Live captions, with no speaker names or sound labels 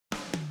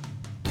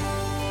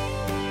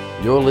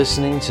You're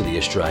listening to the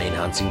Australian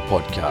Hunting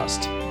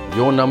Podcast,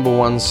 your number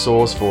one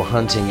source for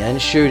hunting and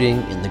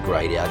shooting in the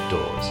great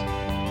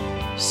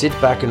outdoors. Sit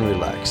back and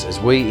relax as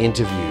we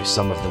interview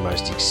some of the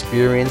most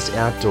experienced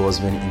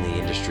outdoorsmen in the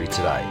industry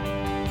today.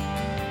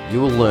 You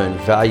will learn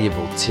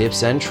valuable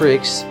tips and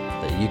tricks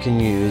that you can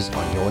use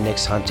on your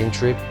next hunting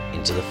trip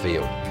into the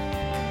field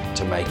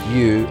to make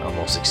you a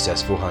more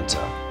successful hunter.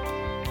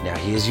 Now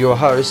here's your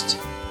host,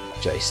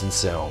 Jason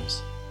Selms.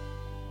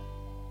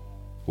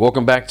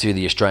 Welcome back to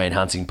the Australian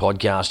Hunting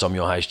Podcast. I'm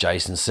your host,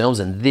 Jason Selms,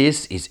 and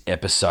this is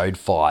episode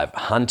 5,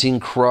 Hunting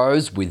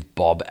Crows with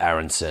Bob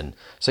Aronson.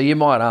 So you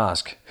might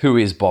ask, who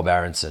is Bob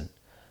Aronson?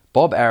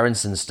 Bob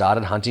Aronson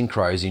started hunting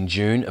crows in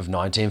June of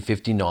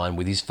 1959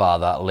 with his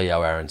father,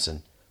 Leo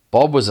Aronson.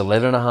 Bob was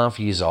 11 and a half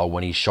years old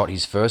when he shot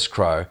his first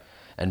crow,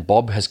 and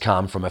Bob has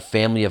come from a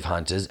family of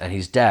hunters, and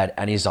his dad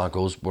and his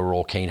uncles were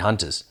all keen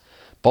hunters.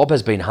 Bob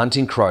has been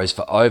hunting crows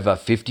for over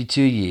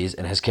 52 years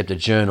and has kept a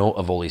journal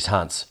of all his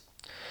hunts.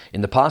 In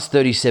the past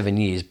 37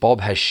 years,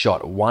 Bob has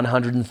shot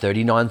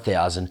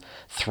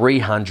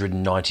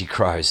 139,390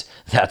 crows.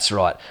 That's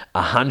right,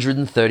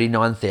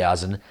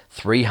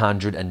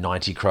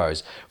 139,390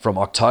 crows from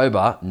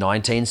October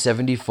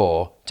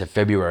 1974 to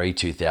February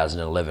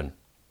 2011.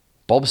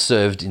 Bob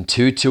served in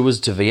 2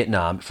 tours to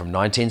Vietnam from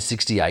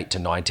 1968 to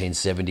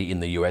 1970 in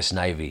the US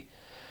Navy.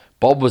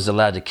 Bob was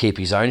allowed to keep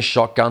his own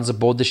shotguns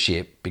aboard the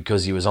ship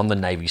because he was on the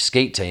Navy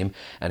skeet team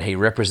and he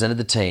represented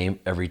the team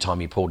every time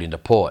he pulled into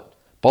port.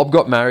 Bob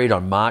got married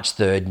on March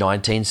 3rd,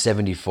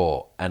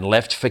 1974 and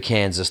left for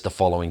Kansas the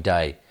following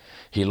day.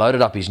 He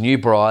loaded up his new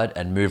bride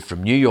and moved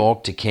from New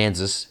York to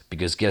Kansas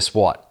because guess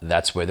what?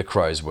 That's where the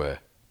crows were.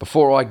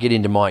 Before I get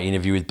into my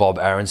interview with Bob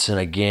Aronson,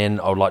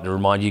 again, I would like to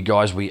remind you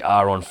guys we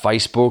are on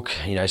Facebook,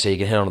 so you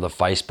can head onto the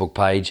Facebook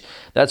page.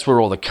 That's where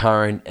all the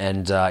current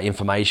and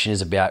information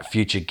is about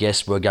future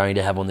guests we're going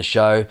to have on the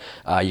show.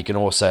 You can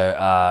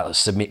also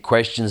submit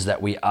questions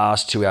that we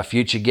ask to our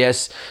future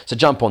guests. So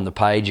jump on the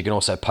page. You can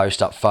also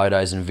post up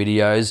photos and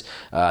videos.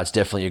 It's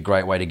definitely a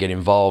great way to get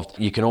involved.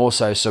 You can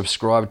also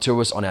subscribe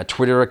to us on our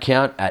Twitter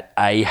account at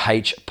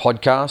AH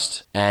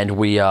Podcast. And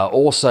we are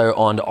also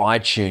on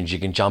iTunes. You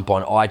can jump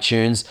on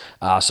iTunes.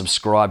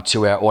 Subscribe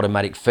to our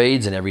automatic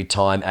feeds, and every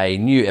time a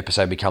new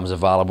episode becomes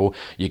available,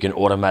 you can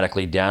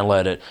automatically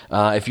download it.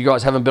 If you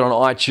guys haven't been on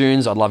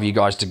iTunes, I'd love you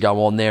guys to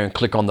go on there and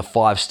click on the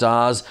 5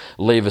 stars,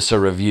 leave us a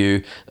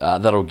review.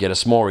 That'll get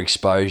us more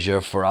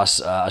exposure for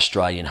us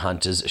Australian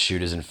hunters,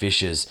 shooters, and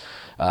fishers.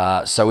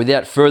 So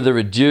without further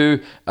ado,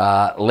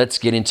 let's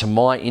get into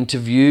my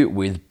interview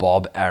with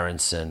Bob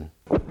Aronson.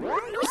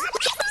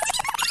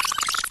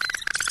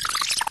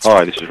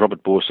 Hi, this is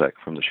Robert Borsak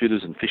from the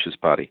Shooters and Fishers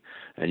Party,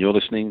 and you're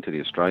listening to the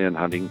Australian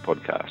Hunting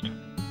Podcast.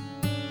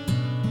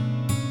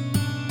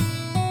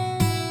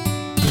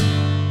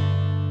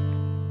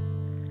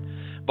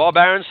 Bob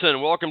Aronson,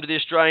 welcome to the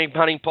Australian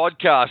Hunting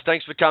Podcast.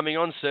 Thanks for coming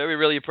on, sir. We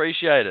really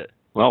appreciate it.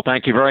 Well,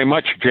 thank you very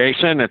much,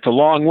 Jason. It's a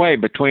long way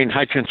between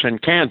Hutchinson,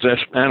 Kansas,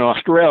 and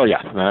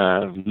Australia.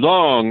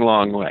 Long,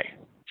 long way.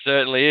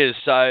 Certainly is.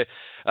 So,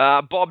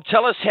 Bob,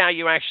 tell us how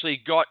you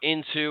actually got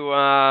into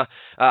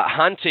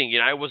hunting.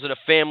 Was it a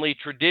family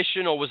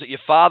tradition, or was it your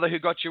father who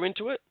got you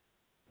into it?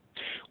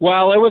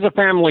 Well, it was a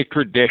family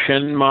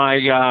tradition.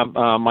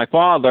 My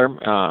father,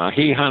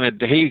 he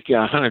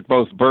hunted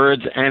both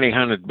birds and he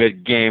hunted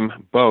big game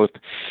both,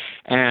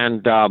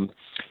 and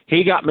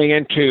he got me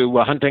into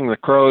hunting the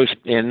crows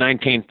in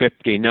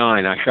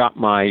 1959. I shot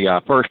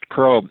my first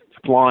crow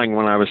flying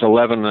when I was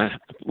 11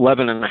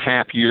 and a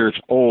half years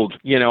old.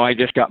 I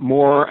just got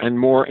more and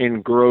more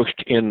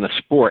engrossed in the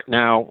sport.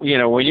 Now,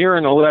 when you're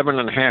an 11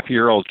 and a half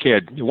year old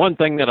kid, one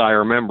thing that I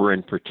remember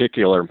in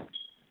particular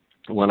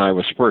when I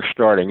was first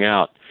starting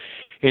out,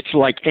 it's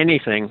like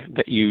anything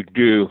that you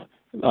do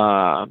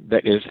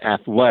that is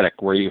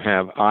athletic, where you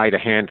have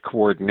eye-to-hand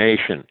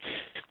coordination.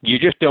 You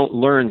just don't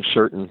learn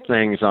certain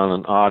things on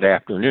an odd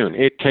afternoon.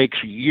 It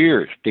takes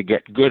years to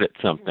get good at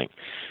something.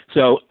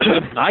 So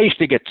I used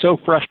to get so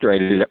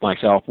frustrated at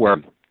myself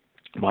where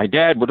my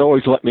dad would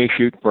always let me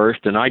shoot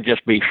first, and I'd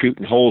just be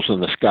shooting holes in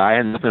the sky,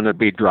 and nothing would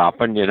be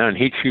dropping, and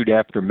he'd shoot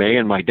after me,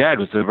 and my dad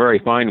was a very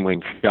fine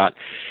wing shot.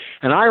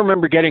 And I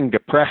remember getting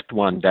depressed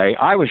one day.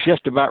 I was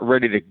just about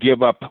ready to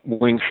give up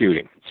wing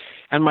shooting.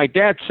 And my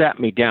dad sat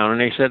me down and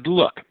he said,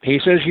 look, he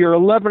says, you're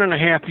 11 and a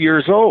half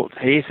years old.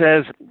 He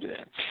says,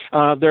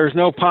 there's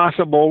no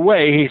possible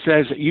way. He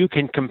says, you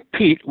can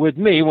compete with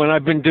me when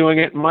I've been doing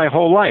it my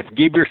whole life.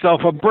 Give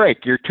yourself a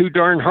break. You're too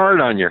darn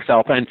hard on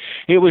yourself. And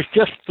it was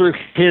just through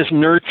his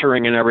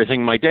nurturing and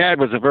everything. My dad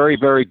was a very,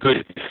 very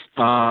good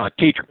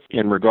teacher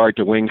in regard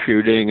to wing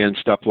shooting and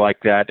stuff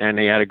like that. And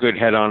he had a good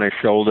head on his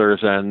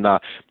shoulders. And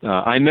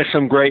I miss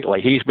him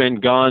greatly. He's been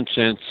gone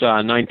since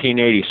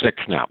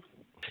 1986 now.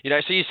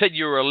 So you said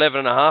you were 11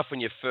 and a half when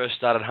you first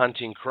started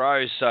hunting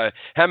crows. So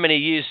how many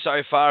years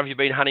so far have you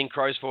been hunting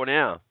crows for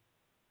now?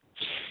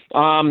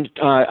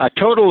 A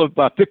total of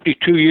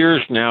 52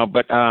 years now,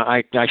 but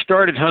I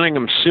started hunting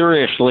them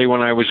seriously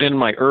when I was in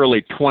my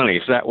early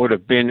 20s. That would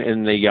have been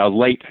in the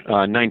late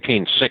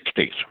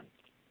 1960s.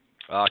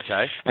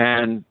 Okay.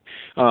 And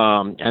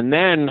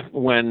then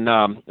when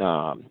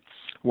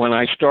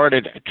I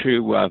started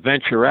to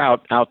venture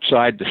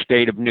outside the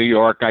state of New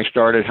York, I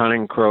started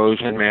hunting crows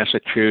in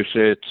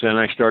Massachusetts, and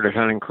I started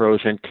hunting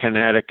crows in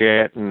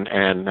Connecticut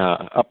and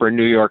upper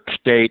New York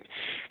State.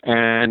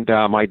 And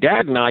my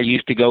dad and I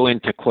used to go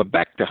into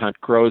Quebec to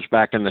hunt crows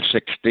back in the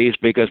 60s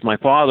because my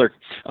father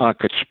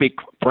could speak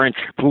French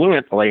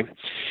fluently.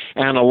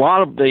 And a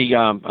lot of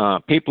the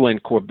people in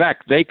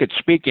Quebec, they could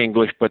speak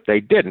English, but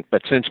they didn't.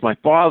 But since my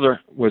father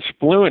was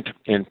fluent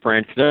in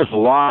French, there's a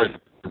lot of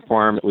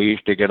farm that we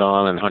used to get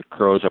on and hunt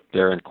crows up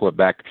there in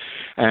Quebec.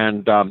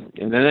 And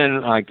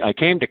then I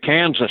came to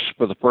Kansas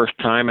for the first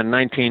time in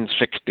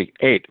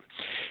 1968.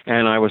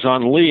 And I was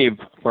on leave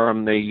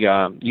from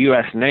the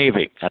U.S.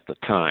 Navy at the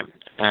time.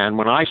 And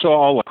when I saw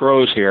all the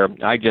crows here,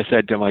 I just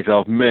said to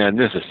myself, man,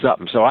 this is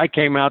something. So I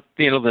came out,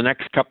 the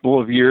next couple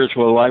of years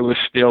while I was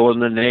still in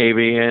the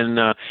Navy. And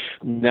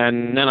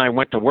then I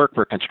went to work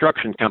for a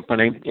construction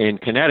company in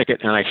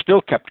Connecticut, and I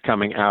still kept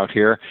coming out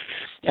here.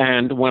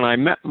 And when I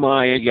met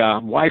my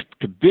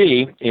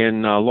wife-to-be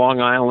in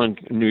Long Island,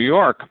 New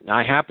York,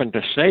 I happened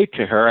to say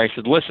to her, I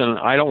said, listen,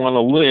 I don't want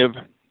to live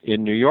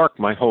in New York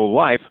my whole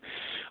life.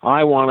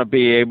 I want to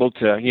be able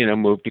to,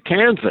 move to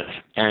Kansas.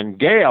 And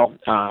Gail,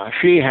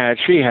 she had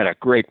a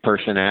great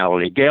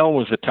personality. Gail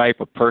was the type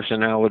of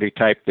personality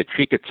type that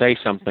she could say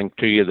something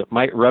to you that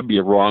might rub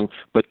you wrong,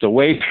 but the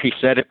way she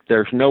said it,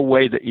 there's no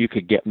way that you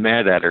could get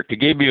mad at her. To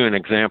give you an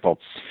example,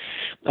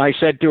 I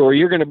said to her,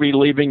 you're going to be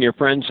leaving your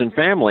friends and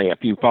family if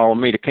you follow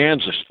me to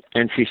Kansas.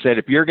 And she said,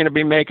 if you're going to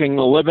be making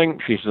a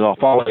living, she says, I'll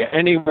follow you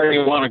anywhere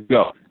you want to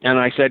go. And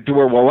I said to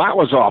her, well, that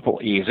was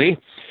awful easy.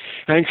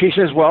 And she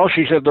says, well,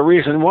 the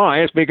reason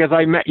why is because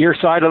I met your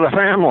side of the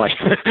family.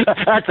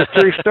 That's a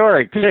true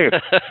story, too.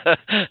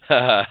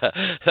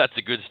 That's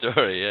a good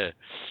story,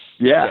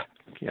 Yeah.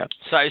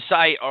 So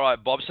all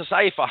right, Bob,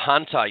 say if a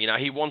hunter,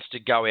 he wants to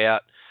go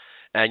out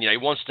and, he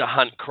wants to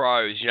hunt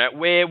crows,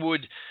 where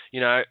would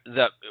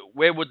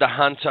the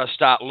hunter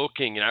start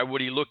looking?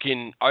 Would he look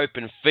in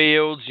open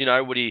fields?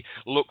 Would he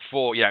look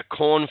for,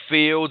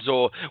 cornfields?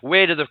 Or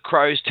where do the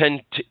crows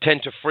tend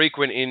to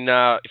frequent in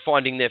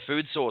finding their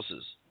food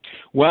sources?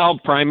 Well,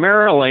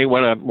 primarily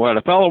what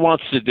a fellow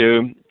wants to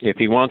do if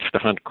he wants to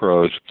hunt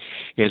crows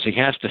is he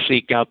has to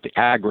seek out the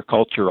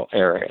agricultural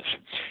areas.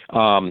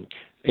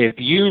 If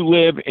you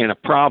live in a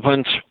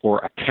province or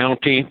a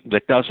county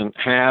that doesn't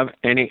have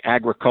any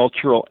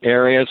agricultural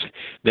areas,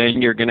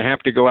 then you're going to have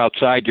to go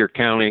outside your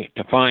county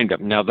to find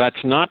them. Now,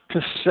 that's not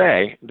to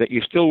say that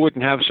you still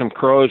wouldn't have some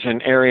crows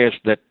in areas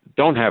that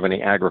don't have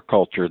any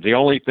agriculture. The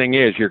only thing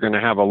is you're going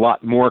to have a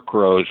lot more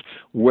crows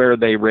where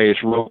they raise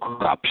row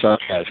crops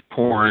such as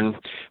corn,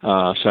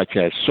 such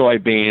as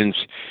soybeans,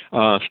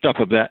 stuff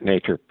of that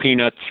nature,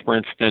 peanuts, for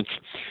instance.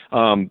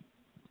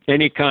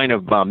 Any kind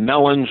of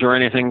melons or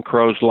anything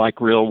crows like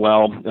real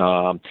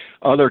well.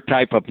 Other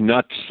type of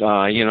nuts,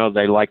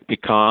 they like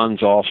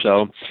pecans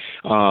also.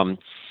 And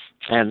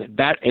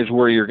that is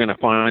where you're going to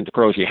find the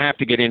crows. You have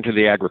to get into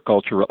the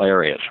agricultural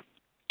areas.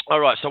 All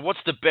right, so what's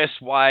the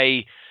best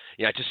way,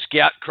 to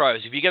scout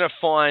crows? If you're going to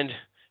find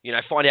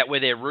out where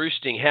they're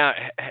roosting,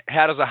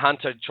 how does a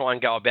hunter try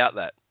and go about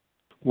that?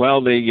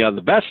 Well,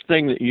 the best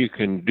thing that you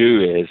can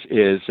do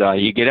is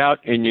you get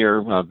out in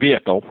your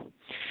vehicle,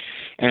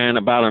 and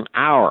about an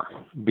hour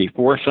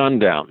before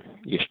sundown,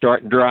 you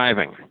start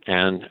driving,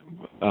 and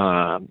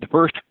the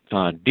first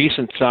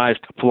decent-sized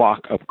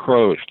flock of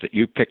crows that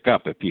you pick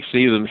up, if you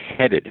see them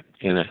headed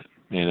in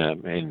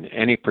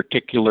any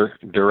particular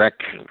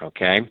direction,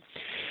 okay,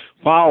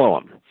 follow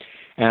them.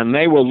 And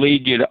they will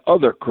lead you to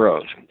other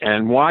crows,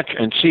 and watch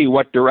and see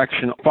what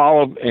direction,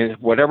 follow in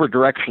whatever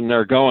direction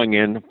they're going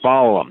in,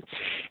 follow them.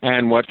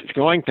 And what's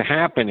going to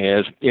happen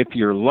is, if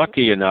you're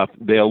lucky enough,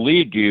 they'll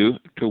lead you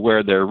to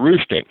where they're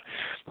roosting.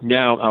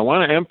 Now, I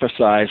want to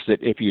emphasize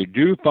that if you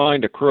do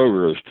find a crow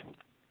roost,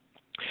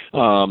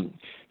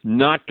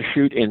 not to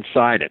shoot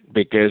inside it,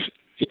 because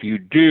if you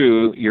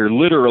do, you're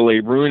literally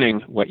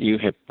ruining what you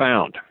have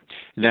found.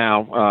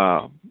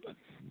 Now,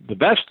 the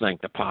best thing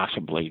to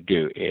possibly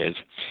do is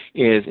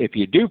if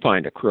you do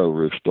find a crow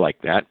roost like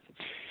that,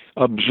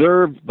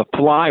 observe the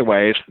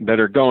flyways that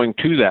are going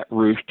to that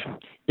roost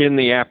in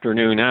the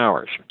afternoon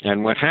hours.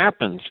 And what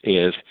happens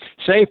is,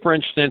 say, for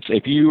instance,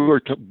 if you were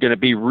going to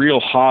be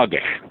real hoggish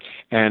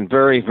and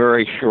very,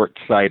 very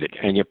short-sighted,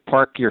 and you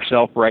park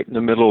yourself right in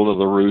the middle of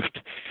the roost,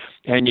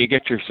 and you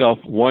get yourself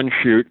one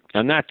shoot,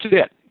 and that's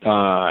it.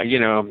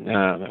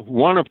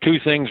 One of two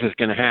things is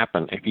going to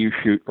happen if you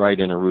shoot right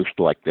in a roost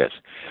like this.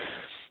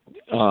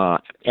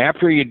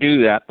 After you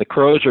do that, the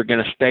crows are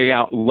going to stay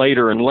out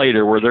later and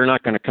later, where they're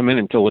not going to come in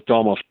until it's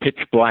almost pitch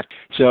black.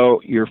 So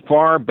you're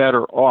far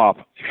better off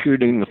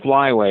shooting the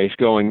flyways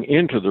going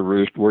into the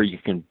roost, where you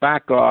can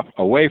back off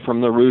away from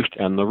the roost,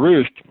 and the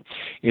roost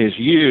is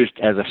used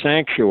as a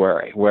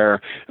sanctuary where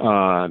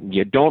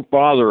you don't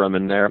bother them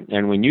in there.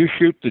 And when you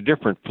shoot the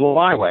different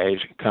flyways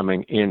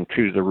coming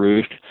into the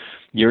roost,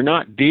 you're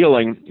not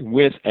dealing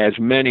with as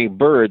many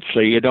birds, so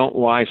you don't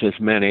wise as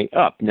many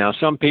up. Now,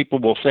 some people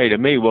will say to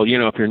me, well,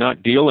 if you're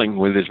not dealing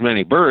with as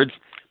many birds,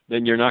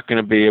 then you're not going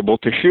to be able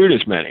to shoot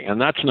as many. And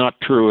that's not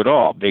true at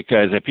all,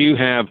 because if you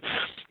have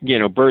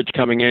birds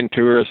coming in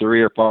 2 or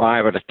 3 or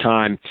 5 at a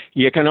time,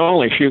 you can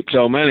only shoot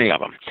so many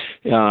of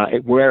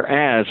them.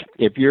 Whereas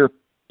if you're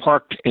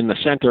parked in the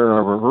center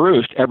of a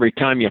roost, every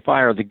time you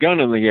fire the gun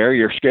in the air,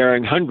 you're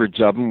scaring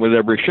hundreds of them with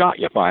every shot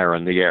you fire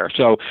in the air.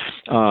 So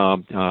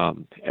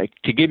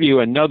to give you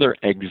another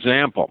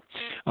example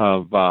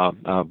of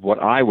what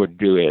I would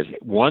do is,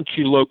 once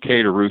you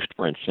locate a roost,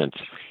 for instance,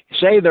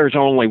 say there's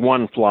only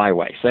one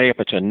flyway, say if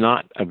it's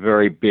not a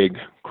very big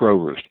crow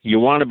roost, you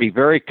want to be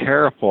very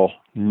careful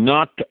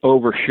not to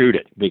overshoot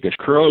it, because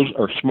crows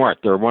are smart.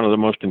 They're one of the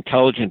most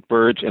intelligent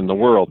birds in the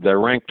world. They're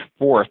ranked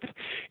 4th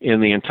in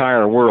the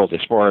entire world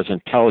as far as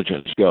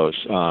intelligence goes.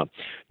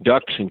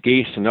 Ducks and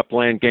geese and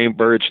upland game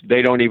birds,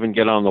 they don't even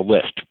get on the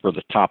list for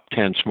the top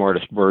 10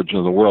 smartest birds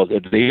in the world.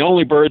 The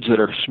only birds that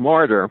are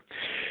smarter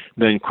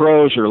than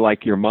crows are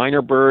like your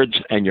minor birds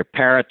and your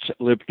parrots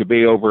that live to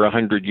be over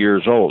 100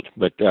 years old.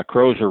 But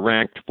crows are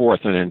ranked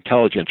 4th in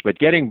intelligence. But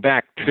getting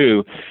back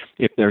to,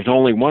 if there's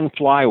only one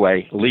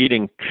flyway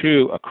leading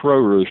to a crow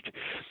roost,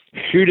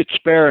 shoot it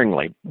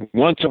sparingly.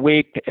 Once a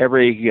week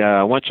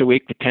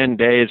to 10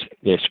 days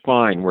is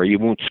fine, where you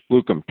won't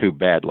spook them too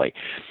badly.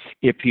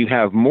 If you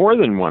have more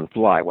than one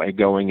flyway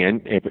going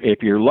in,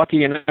 if you're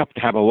lucky enough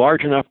to have a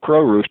large enough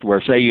crow roost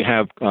where, say, you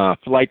have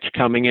flights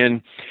coming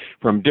in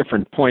from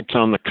different points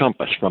on the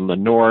compass, from the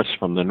north,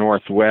 from the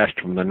northwest,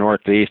 from the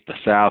northeast, the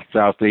south,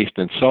 southeast,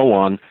 and so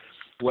on,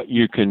 what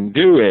you can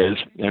do is,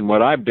 and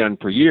what I've done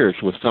for years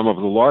with some of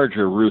the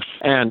larger roosts,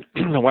 and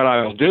what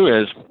I'll do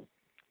is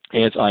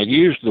I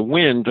use the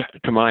wind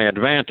to my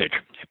advantage.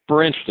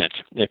 For instance,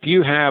 if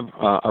you have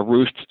a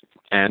roost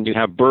and you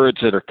have birds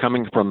that are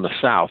coming from the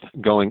south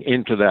going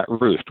into that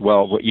roost,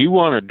 well, what you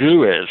want to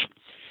do is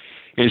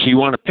you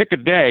want to pick a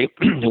day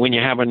when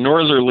you have a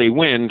northerly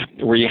wind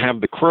where you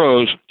have the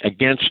crows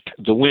against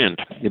the wind,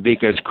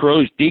 because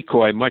crows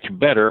decoy much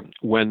better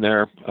when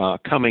they're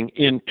coming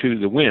into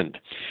the wind.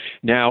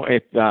 Now,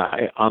 if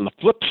on the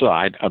flip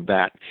side of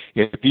that,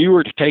 if you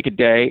were to take a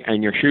day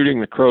and you're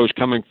shooting the crows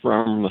coming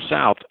from the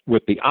south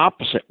with the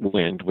opposite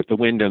wind, with the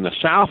wind in the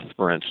south,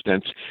 for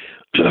instance,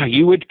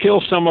 you would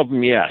kill some of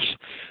them, yes,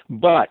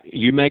 but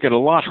you make it a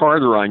lot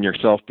harder on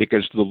yourself,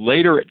 because the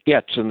later it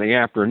gets in the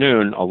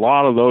afternoon, a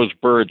lot of those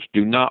birds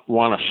do not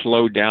want to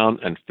slow down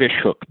and fish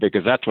hook,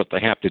 because that's what they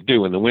have to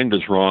do when the wind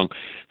is wrong.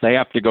 They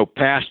have to go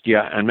past you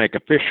and make a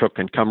fish hook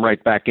and come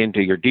right back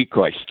into your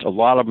decoys. A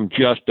lot of them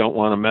just don't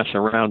want to mess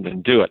around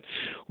and do it.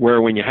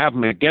 Where when you have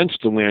them against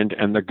the wind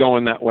and they're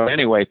going that way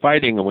anyway,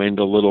 fighting the wind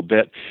a little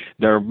bit,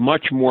 they're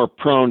much more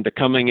prone to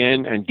coming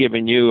in and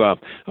giving you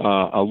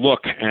a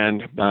look,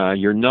 and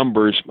your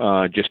numbers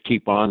just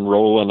keep on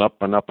rolling up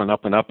and up and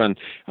up and up. And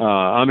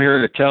I'm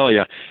here to tell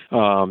you,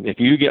 if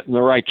you get in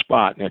the right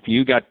spot, if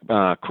you got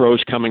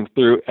crows coming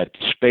through at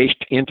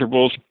spaced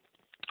intervals,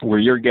 where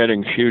you're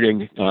getting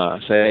shooting,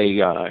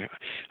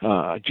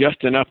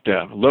 just enough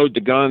to load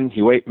the gun,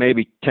 you wait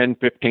maybe 10,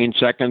 15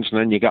 seconds, and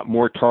then you got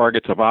more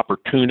targets of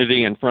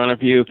opportunity in front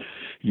of you,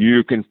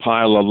 you can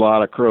pile a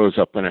lot of crows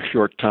up in a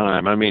short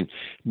time. I mean,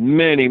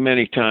 many,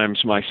 many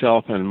times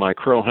myself and my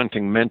crow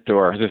hunting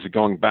mentor, this is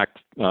going back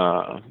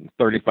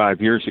 35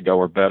 years ago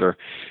or better,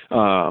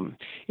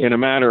 in a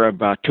matter of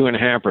about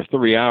 2.5 or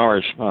 3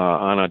 hours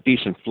on a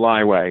decent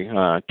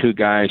flyway, two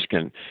guys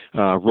can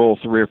roll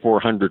 300 or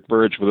 400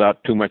 birds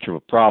without too much of a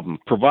problem,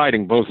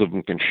 providing both of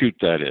them can shoot,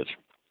 that is.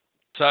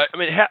 So, I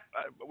mean,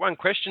 one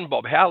question,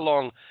 Bob, how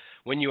long,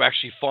 when you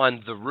actually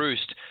find the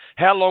roost,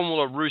 how long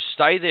will a roost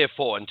stay there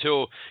for,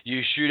 until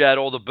you shoot out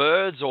all the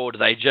birds, or do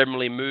they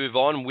generally move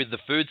on with the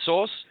food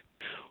source?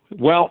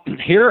 Well,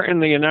 here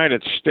in the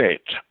United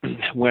States,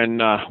 when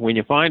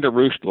you find a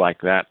roost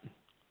like that,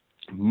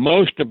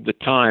 most of the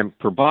time,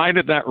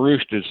 provided that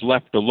roost is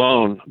left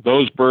alone,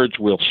 those birds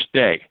will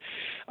stay.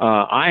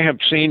 I have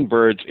seen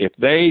birds, if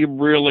they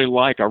really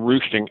like a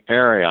roosting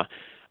area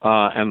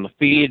and the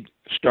feed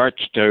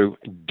starts to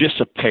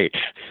dissipate,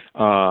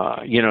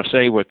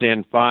 say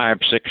within 5,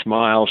 6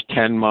 miles,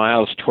 10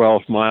 miles,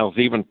 12 miles,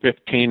 even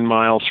 15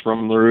 miles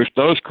from the roost,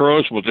 those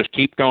crows will just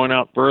keep going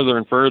out further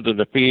and further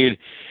to feed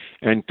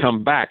and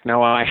come back.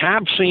 Now, I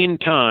have seen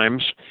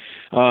times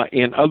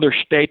in other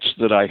states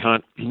that I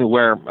hunt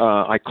where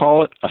I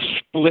call it a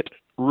split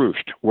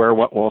roost, where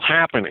what will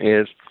happen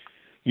is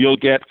you'll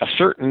get a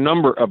certain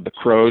number of the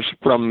crows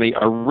from the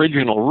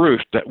original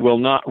roost that will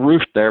not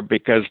roost there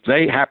because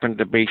they happen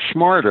to be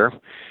smarter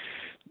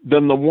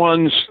than the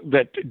ones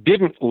that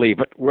didn't leave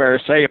it,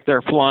 where, say, if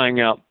they're flying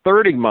out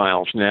 30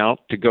 miles now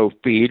to go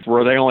feed,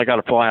 where they only got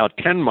to fly out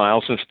 10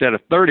 miles instead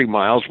of 30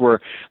 miles, where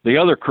the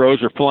other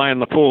crows are flying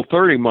the full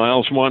 30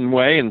 miles one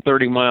way and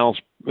 30 miles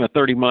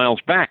 30 miles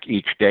back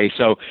each day.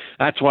 So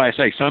that's why I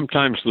say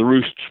sometimes the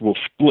roosts will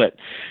split.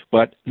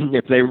 But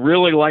if they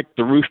really like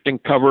the roosting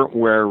cover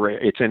where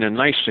it's in a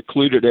nice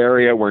secluded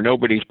area where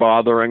nobody's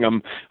bothering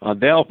them,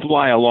 they'll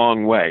fly a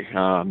long way.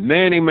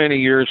 Many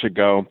years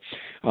ago,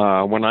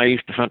 when I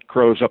used to hunt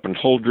crows up in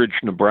Holdridge,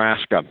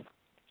 Nebraska,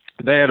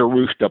 they had a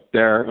roost up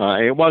there.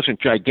 It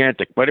wasn't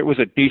gigantic, but it was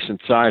a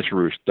decent-sized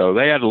roost, though.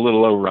 They had a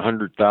little over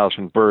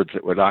 100,000 birds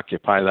that would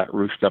occupy that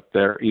roost up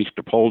there east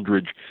of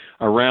Holdridge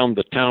around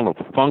the town of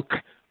Funk,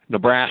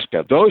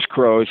 Nebraska. Those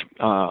crows,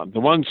 the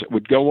ones that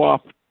would go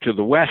off to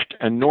the west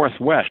and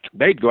northwest,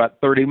 they'd go out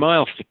 30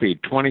 miles to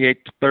feed,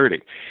 28 to 30.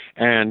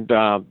 And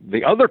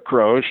the other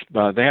crows,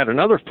 they had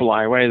another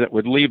flyway that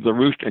would leave the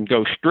roost and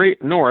go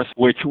straight north,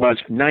 which was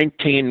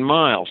 19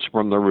 miles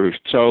from the roost.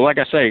 So like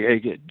I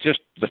say,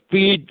 just the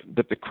feed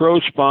that the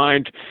crows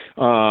find,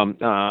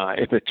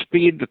 if it's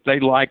feed that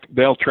they like,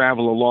 they'll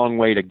travel a long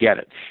way to get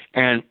it.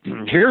 And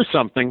here's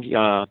something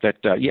that,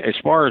 as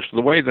far as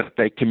the way that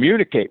they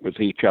communicate with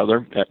each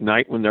other at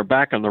night when they're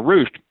back on the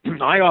roost,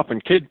 I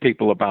often kid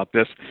people about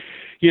this.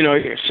 You know,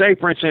 say,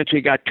 for instance,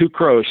 you got two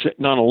crows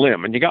sitting on a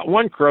limb, and you got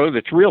one crow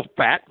that's real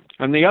fat,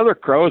 and the other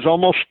crow is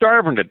almost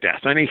starving to death,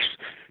 and he's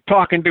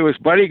talking to his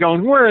buddy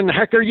going, where in the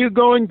heck are you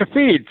going to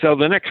feed? So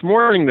the next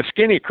morning, the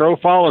skinny crow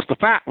follows the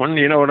fat one,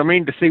 you know what I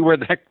mean, to see where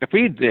the heck the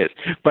feed is.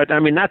 But, I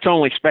mean, that's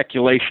only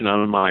speculation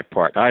on my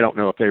part. I don't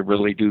know if they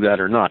really do that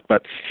or not.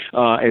 But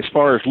as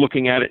far as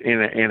looking at it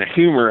in a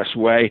humorous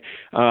way,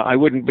 I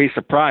wouldn't be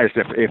surprised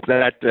if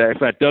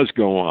that does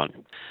go on.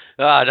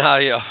 No,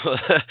 yeah.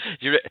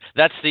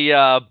 That's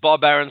the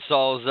Bob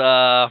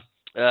Aronsol's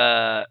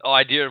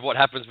idea of what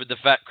happens with the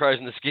fat crows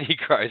and the skinny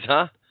crows,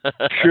 huh?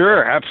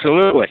 Sure,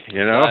 absolutely.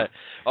 You know.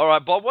 All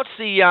right, Bob. What's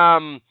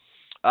the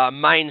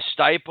main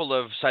staple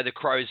of, say, the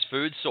crow's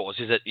food source?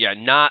 Is it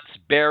nuts,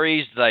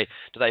 berries? Do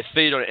they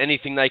feed on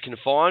anything they can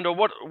find, or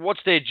what's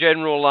their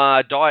general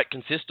diet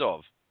consist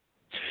of?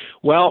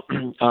 Well,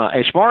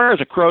 as far as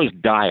a crow's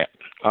diet,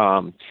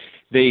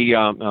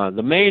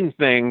 the main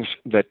things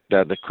that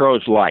the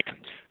crows like.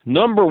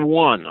 Number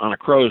one on a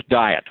crow's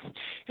diet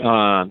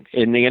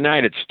in the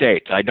United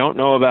States, I don't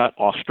know about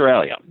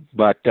Australia,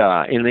 but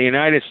in the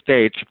United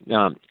States,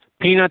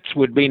 peanuts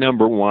would be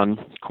number one,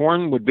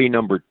 corn would be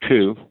number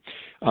two,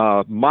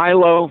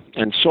 Milo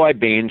and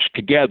soybeans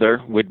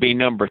together would be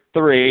number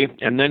three,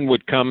 and then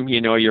would come,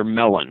 your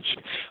melons.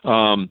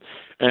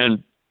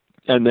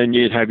 And then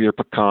you'd have your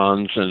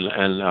pecans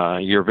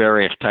and your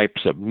various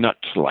types of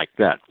nuts like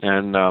that.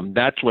 And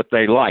that's what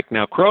they like.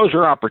 Now, crows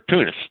are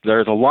opportunists.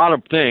 There's a lot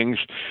of things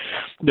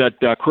that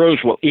crows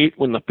will eat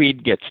when the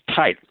feed gets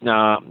tight.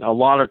 A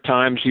lot of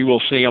times you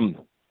will see them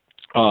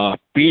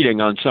feeding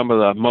on some of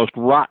the most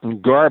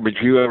rotten garbage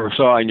you ever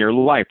saw in your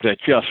life that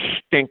just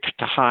stinks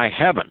to high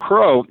heaven.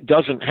 Crow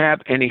doesn't have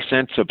any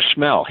sense of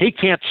smell. He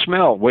can't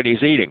smell what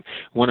he's eating.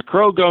 When a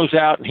crow goes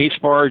out and he's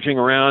foraging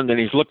around and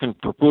he's looking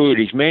for food,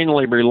 he's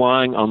mainly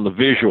relying on the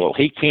visual.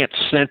 He can't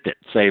scent it,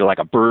 say like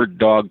a bird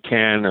dog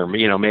can, or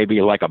maybe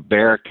like a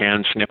bear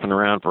can, sniffing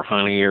around for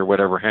honey or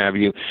whatever have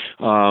you.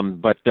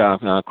 But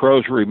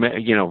crows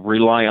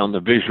rely on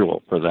the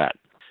visual for that.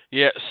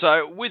 Yeah,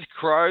 so with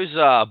crows,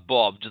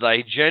 Bob, do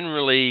they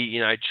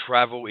generally,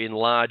 travel in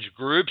large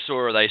groups,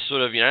 or are they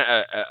sort of,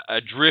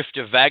 a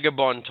drifter,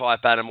 vagabond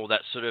type animal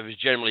that sort of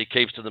generally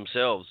keeps to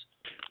themselves?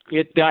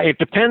 It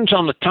depends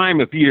on the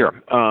time of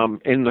year.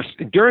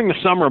 During the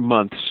summer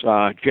months,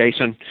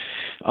 Jason,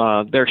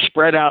 they're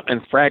spread out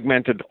and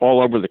fragmented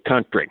all over the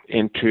country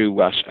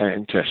into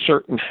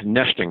certain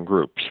nesting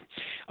groups,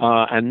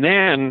 and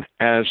then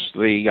as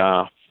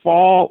the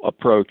fall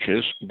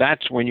approaches,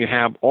 that's when you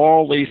have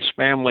all these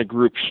family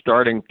groups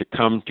starting to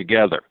come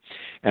together.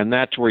 And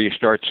that's where you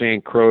start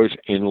seeing crows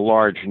in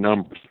large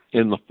numbers.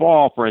 In the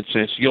fall, for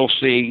instance, you'll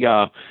see,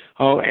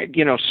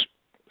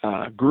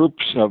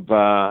 groups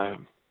of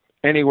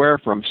anywhere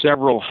from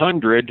several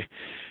hundred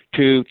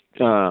to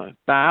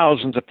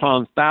thousands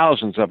upon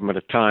thousands of them at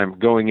a time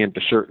going into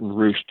certain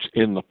roosts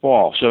in the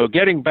fall. So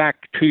getting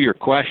back to your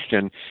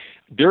question,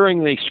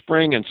 during the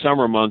spring and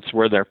summer months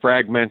where they're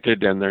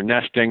fragmented and they're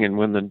nesting, and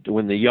when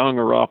the young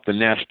are off the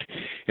nest,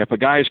 if a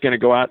guy's going to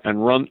go out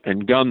and run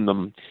and gun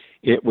them,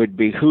 it would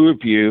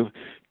behoove you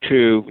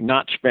to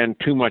not spend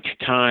too much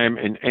time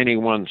in any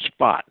one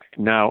spot.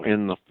 Now,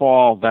 in the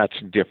fall,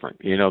 that's different.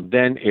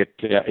 Then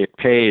it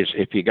pays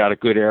if you got a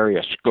good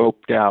area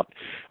scoped out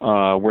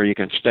where you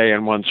can stay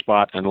in one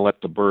spot and let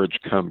the birds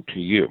come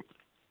to you.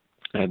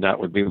 And that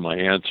would be my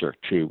answer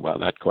to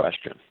that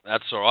question.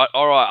 That's all right.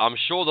 All right. I'm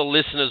sure the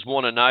listeners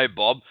want to know,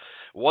 Bob,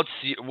 what's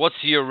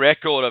your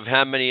record of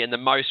how many and the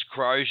most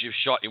crows you've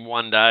shot in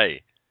one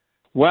day?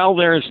 Well,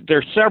 there's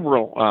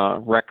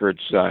several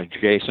records,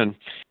 Jason.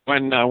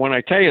 When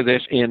I tell you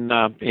this, in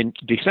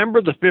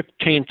December the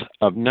 15th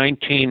of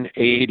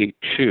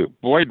 1982,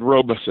 Boyd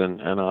Robeson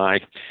and I,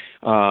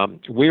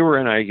 we were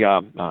in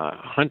a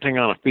hunting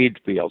on a feed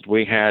field.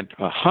 We had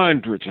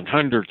hundreds and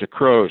hundreds of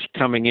crows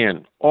coming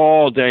in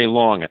all day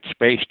long at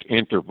spaced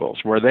intervals,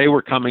 where they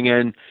were coming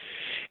in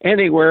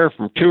anywhere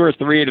from 2 or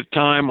 3 at a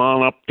time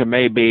on up to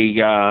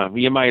maybe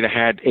you might have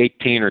had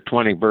 18 or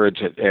 20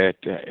 birds at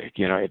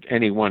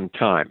any one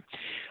time.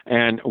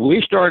 And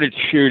we started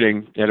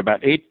shooting at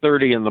about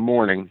 8:30 in the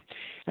morning,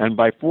 and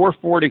by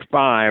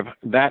 4:45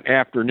 that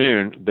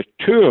afternoon, the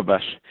two of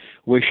us,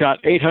 we shot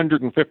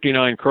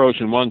 859 crows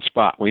in one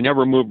spot. We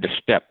never moved a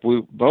step.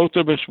 Both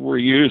of us were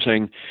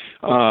using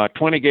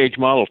 20 gauge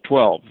Model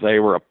 12. They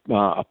were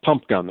a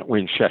pump gun that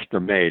Winchester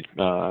made,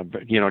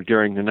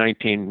 during the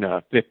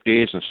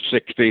 1950s and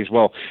 60s.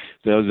 Well,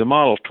 the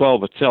Model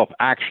 12 itself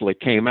actually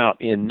came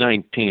out in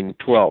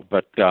 1912,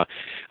 but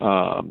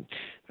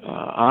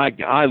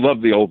I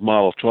love the old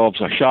Model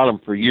 12s. I shot them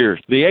for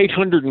years. The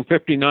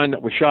 859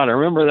 that we shot, I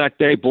remember that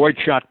day, Boyd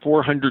shot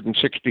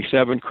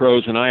 467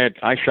 crows, and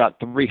I shot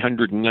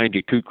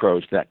 392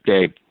 crows that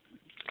day.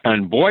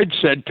 And Boyd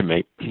said to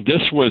me,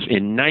 this was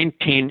in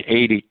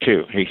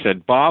 1982, he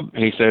said, Bob,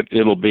 he said,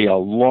 it'll be a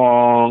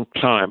long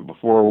time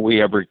before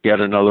we ever get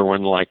another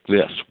one like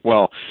this.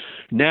 Well,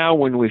 now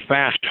when we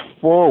fast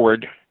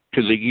forward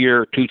to the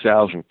year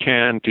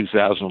 2010,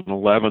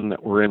 2011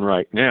 that we're in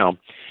right now,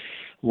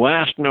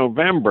 last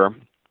November,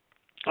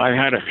 I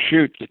had a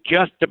shoot that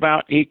just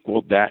about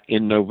equaled that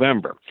in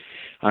November.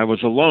 I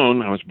was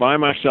alone, I was by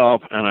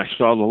myself, and I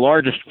saw the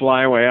largest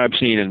flyaway I've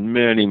seen in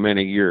many,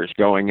 many years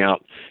going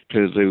out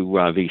to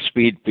the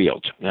speed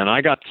fields. And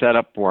I got set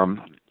up for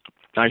them.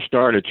 I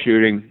started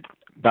shooting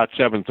about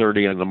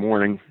 7:30 in the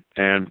morning,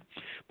 and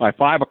by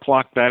 5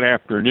 o'clock that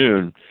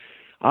afternoon,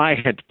 I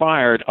had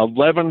fired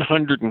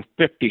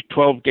 1,150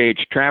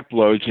 12-gauge trap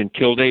loads and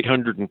killed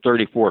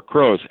 834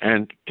 crows.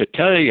 And to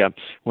tell you,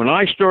 when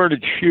I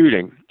started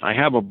shooting, I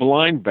have a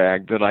blind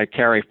bag that I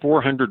carry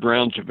 400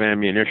 rounds of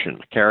ammunition.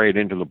 I carry it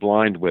into the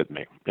blind with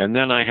me. And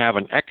then I have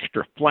an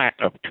extra flat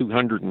of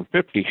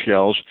 250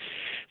 shells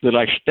that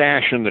I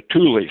stash in the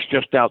tules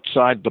just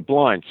outside the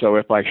blind. So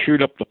if I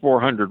shoot up to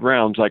 400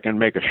 rounds, I can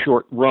make a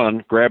short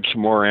run, grab some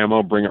more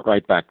ammo, bring it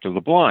right back to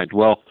the blind.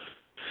 Well,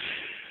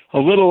 a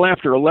little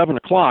after 11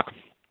 o'clock,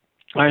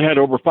 I had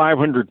over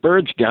 500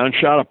 birds down,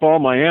 shot up all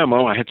my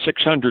ammo. I had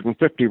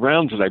 650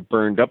 rounds that I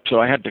burned up, so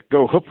I had to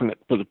go hoofing it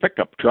for the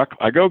pickup truck.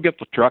 I go get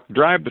the truck,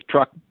 drive the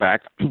truck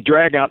back,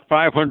 drag out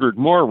 500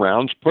 more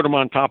rounds, put them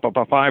on top of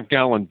a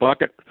 5-gallon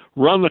bucket,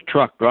 run the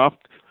truck off,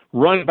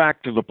 run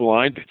back to the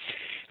blind,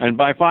 and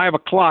by 5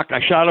 o'clock,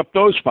 I shot up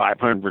those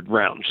 500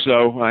 rounds.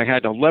 So I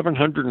had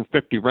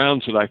 1,150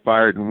 rounds that I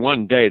fired in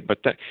one day,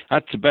 but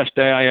that's the best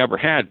day I ever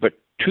had. But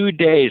 2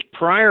 days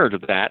prior to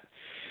that,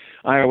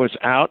 I was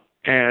out,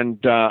 and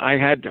I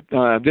had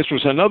this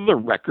was another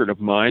record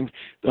of mine,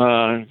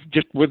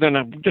 just within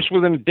a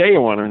day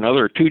of one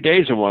another, or 2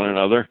 days of one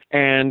another,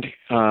 and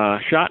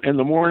shot in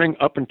the morning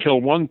up until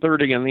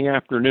 1:30 in the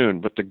afternoon.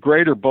 But the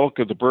greater bulk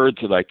of the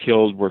birds that I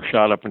killed were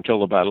shot up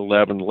until about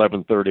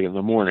 11:30 in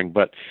the morning.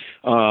 But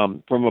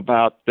from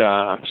about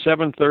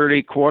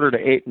 7:30,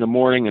 7:45 in the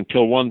morning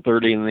until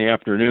 1:30 in the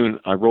afternoon,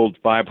 I rolled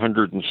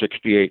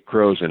 568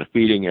 crows in a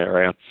feeding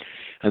area.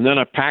 And then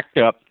I packed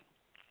up,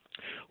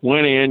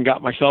 went in,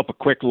 got myself a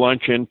quick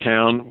lunch in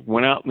town,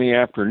 went out in the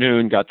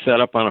afternoon, got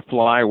set up on a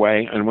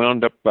flyway, and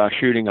wound up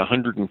shooting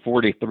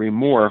 143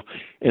 more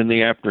in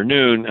the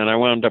afternoon, and I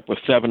wound up with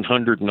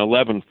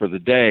 711 for the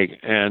day.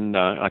 And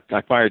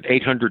I fired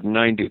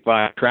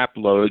 895 trap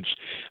loads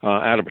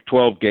out of a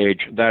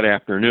 12-gauge that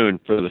afternoon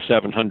for the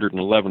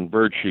 711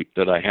 bird shoot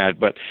that I had.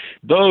 But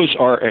those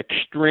are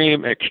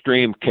extreme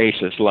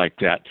cases like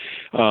that.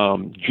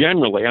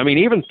 Generally, I mean,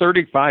 even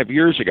 35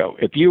 years ago,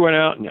 if you went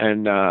out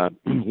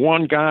and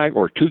one guy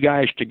or two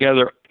guys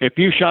together, if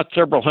you shot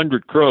several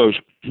hundred crows,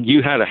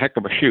 you had a heck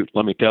of a shoot,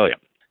 let me tell you.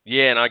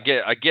 Yeah, and I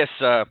guess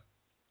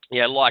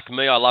like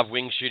me, I love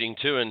wing shooting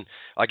too, and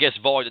I guess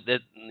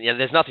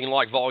there's nothing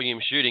like volume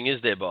shooting,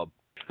 is there, Bob?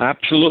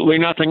 Absolutely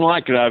nothing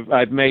like it.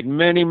 I've made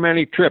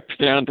many trips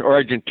down to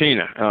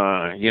Argentina,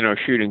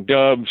 shooting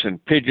doves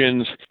and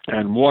pigeons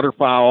and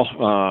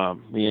waterfowl,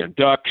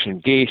 ducks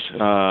and geese.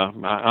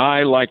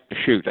 I like to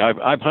shoot.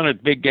 I've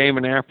hunted big game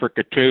in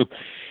Africa too.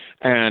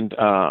 And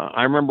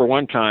I remember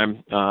one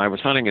time I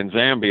was hunting in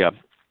Zambia,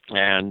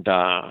 and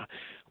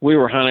we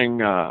were hunting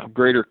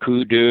greater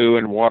kudu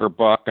and water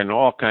buck and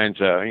all kinds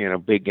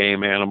of big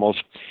game animals.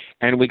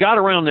 And we got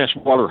around this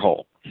water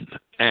hole,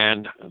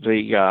 and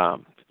the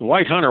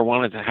white hunter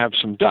wanted to have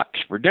some ducks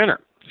for dinner.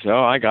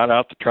 So I got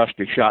out the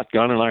trusty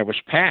shotgun, and I was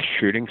past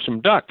shooting some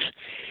ducks.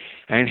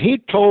 And he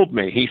told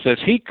me, he said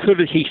he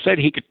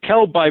could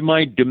tell by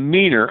my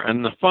demeanor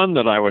and the fun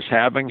that I was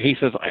having. He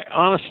says, I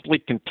honestly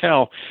can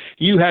tell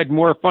you had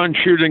more fun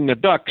shooting the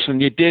ducks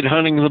than you did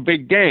hunting the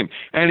big game.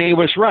 And he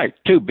was right,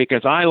 too,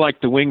 because I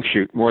like to wing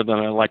shoot more than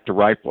I like to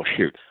rifle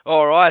shoot.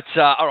 All right.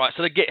 So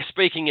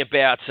speaking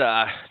about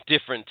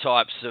different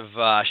types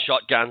of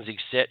shotguns,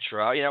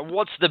 etc.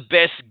 What's the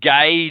best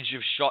gauge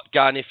of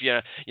shotgun if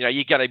you're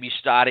going to be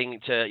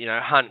starting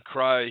to hunt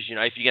crows?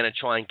 If you're going to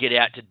try and get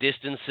out to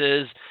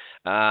distances.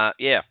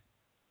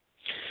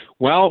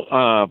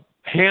 Well,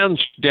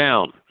 hands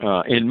down,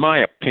 in my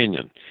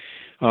opinion,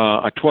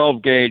 a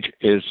 12 gauge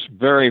is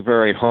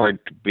very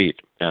hard to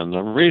beat. And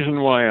the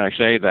reason why I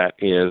say that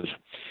is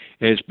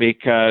is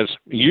because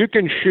you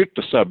can shoot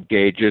the sub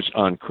gauges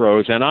on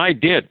crows, and I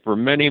did for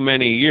many,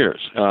 many years.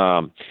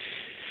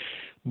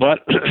 But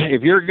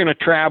if you're going to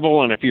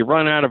travel and if you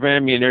run out of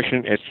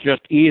ammunition, it's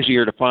just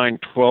easier to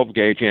find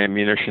 12-gauge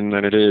ammunition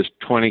than it is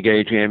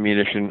 20-gauge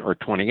ammunition or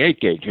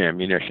 28-gauge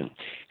ammunition.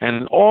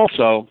 And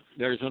also,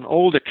 there's an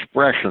old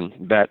expression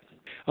that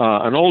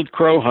an old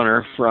crow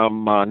hunter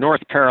from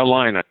North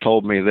Carolina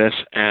told me this,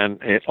 and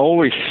it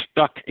always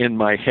stuck in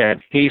my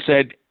head. He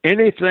said,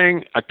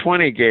 anything a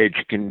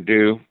 20-gauge can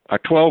do, a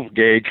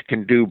 12-gauge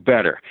can do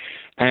better.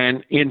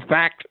 And in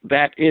fact,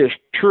 that is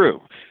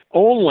true.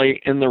 Only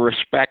in the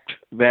respect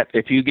that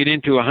if you get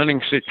into a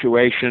hunting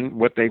situation,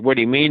 what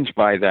he means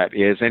by that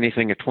is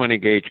anything a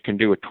 20-gauge can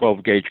do, a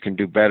 12-gauge can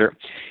do better,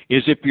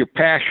 is if you're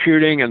past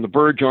shooting and the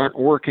birds aren't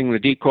working the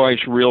decoys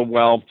real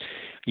well,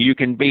 you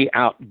can be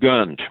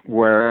outgunned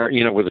where,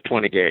 with a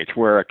 20-gauge,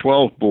 where a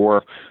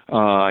 12-bore,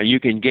 you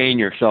can gain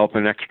yourself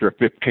an extra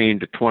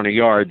 15 to 20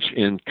 yards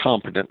in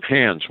competent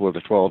hands with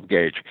a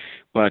 12-gauge.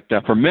 But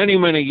for many,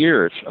 many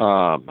years,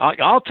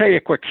 I'll tell you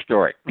a quick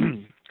story.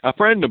 A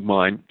friend of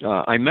mine,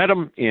 I met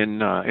him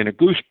in a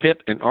goose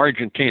pit in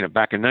Argentina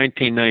back in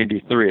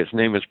 1993. His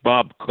name is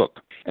Bob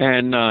Cook,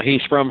 and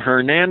he's from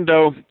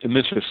Hernando,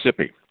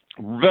 Mississippi.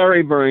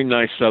 Very, very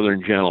nice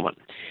Southern gentleman.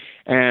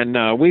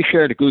 And we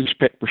shared a goose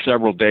pit for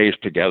several days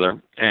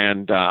together.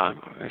 And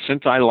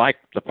since I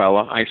liked the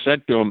fella, I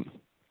said to him,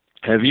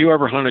 have you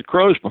ever hunted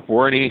crows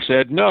before? And he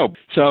said, no.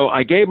 So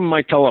I gave him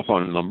my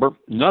telephone number.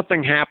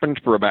 Nothing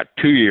happened for about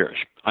 2 years.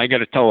 I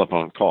get a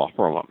telephone call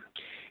from him.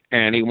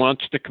 And he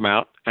wants to come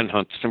out and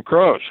hunt some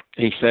crows.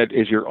 He said,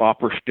 is your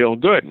offer still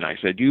good? And I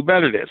said, you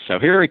bet it is. So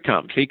here he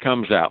comes. He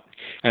comes out.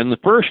 And the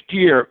first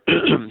year,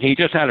 he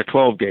just had a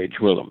 12-gauge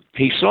with him.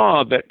 He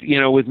saw that,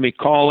 with me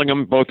calling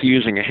him, both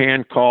using a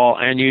hand call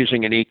and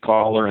using an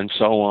e-caller and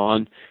so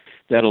on,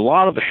 that a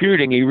lot of the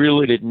shooting, he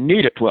really didn't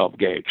need a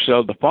 12-gauge.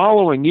 So the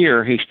following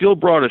year, he still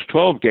brought his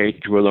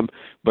 12-gauge with him,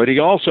 but he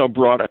also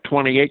brought a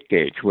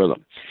 28-gauge with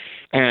him.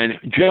 And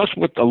just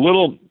with a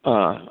little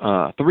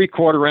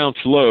 3/4-ounce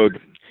load,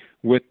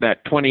 with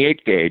that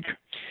 28-gauge,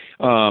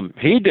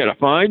 he did a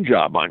fine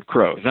job on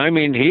crows. I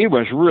mean, he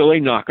was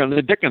really knocking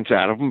the dickens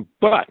out of them.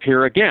 But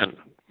here again,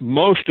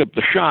 most of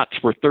the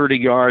shots were 30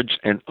 yards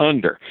and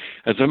under.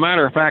 As a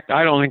matter of fact,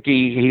 I don't think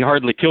he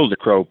hardly killed a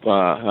crow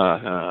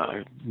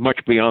much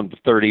beyond the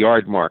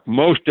 30-yard mark.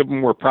 Most of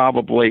them were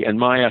probably, in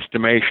my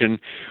estimation,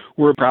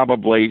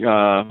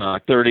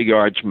 30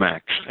 yards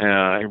max,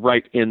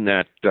 right in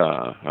that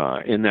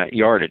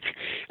yardage.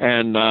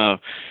 And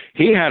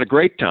he had a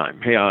great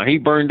time. He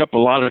burned up a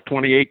lot of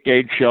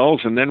 28-gauge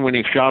shells, and then when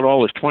he shot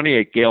all his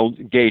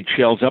 28-gauge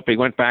shells up, he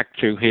went back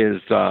to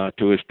his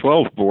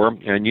 12-bore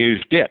and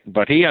used it.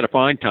 But he had a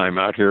fine time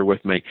out here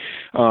with me,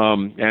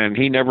 and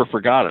he never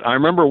forgot it. I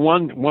remember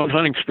one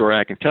hunting story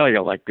I can tell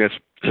you like this.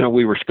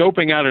 We were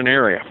scoping out an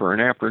area for an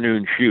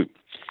afternoon shoot.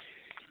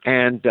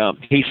 And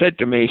he said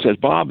to me, he says,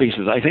 Bob, he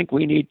says, I think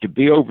we need to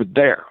be over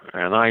there.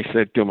 And I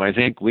said to him, I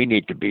think we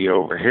need to be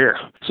over here.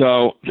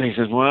 So he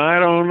says, well, I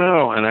don't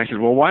know. And I said,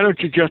 well, why don't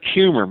you just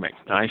humor me?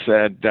 I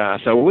said,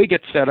 so we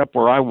get set up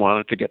where I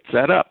wanted to get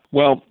set up.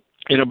 Well,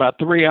 in about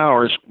 3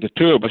 hours, the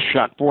two of us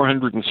shot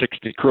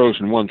 460 crows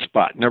in one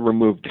spot, never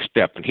moved a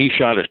step. And he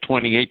shot his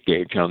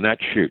 28-gauge on that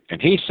shoot. And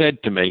he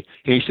said to me,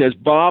 he says,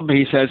 Bob,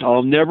 he says,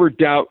 I'll never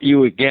doubt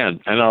you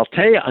again. And I'll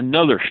tell you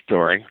another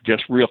story,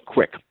 just real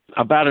quick,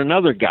 about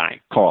another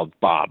guy called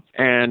Bob.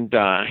 And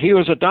he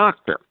was a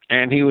doctor,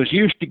 and he was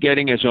used to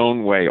getting his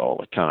own way all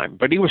the time.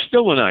 But he was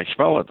still a nice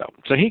fellow, though.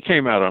 So he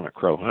came out on a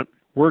crow hunt.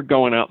 We're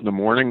going out in the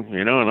morning,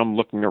 and I'm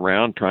looking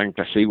around trying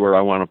to see where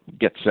I want to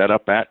get set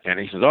up at. And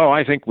he says, oh,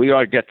 I think we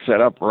ought to get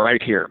set up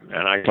right here.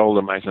 And I told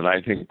him, I said,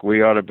 I think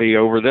we ought to be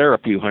over there a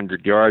few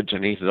hundred yards.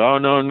 And he said, oh,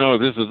 no,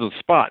 this is the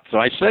spot. So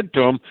I said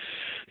to him,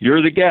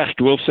 you're the guest.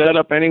 We'll set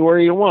up anywhere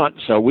you want.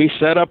 So we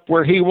set up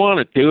where he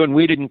wanted to, and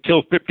we didn't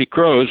kill 50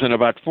 crows in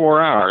about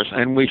 4 hours,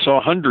 and we saw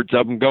hundreds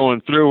of them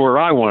going through where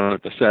I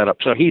wanted to set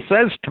up. So he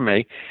says to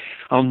me,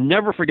 I'll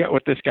never forget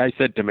what this guy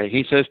said to me.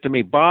 He says to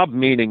me, Bob,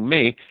 meaning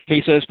me,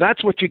 he says,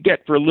 that's what you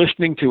get for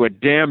listening to a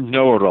damn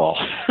know-it-all.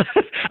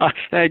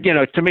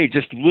 To me,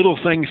 just little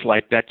things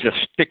like that just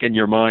stick in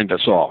your mind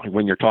us all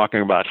when you're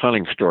talking about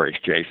hunting stories,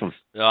 Jason.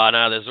 Oh,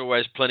 no, there's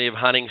always plenty of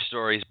hunting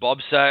stories, Bob.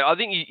 So I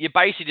think you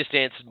basically just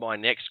answered my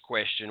next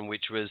question,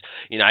 which was,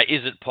 is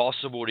it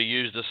possible to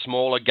use the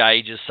smaller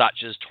gauges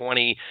such as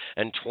 20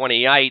 and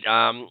 28?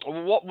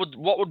 What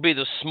would be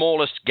the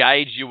smallest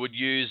gauge you would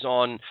use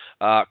on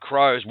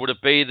crows? Would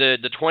it be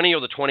the 20 or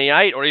the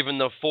 28 or even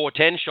the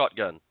 410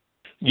 shotgun?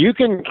 You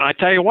can, I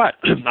tell you what,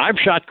 I've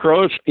shot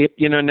crows.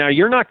 Now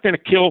you're not going to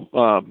kill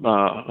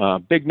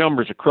big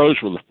numbers of crows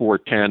with a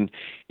 410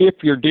 if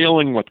you're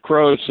dealing with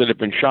crows that have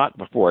been shot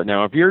before.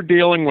 Now, if you're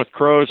dealing with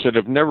crows that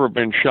have never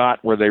been shot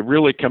where they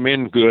really come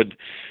in good,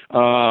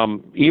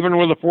 even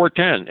with a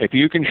 410, if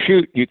you can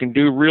shoot, you can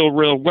do real,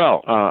 real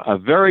well. A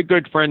very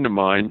good friend of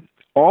mine,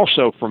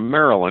 also from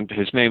Maryland,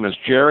 his name is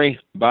Jerry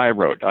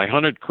Byrode. I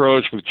hunted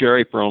crows with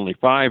Jerry for only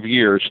 5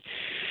 years.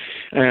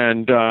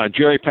 And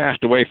Jerry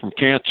passed away from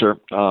cancer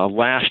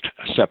last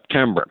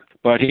September.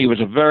 But he was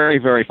a very,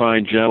 very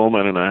fine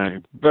gentleman and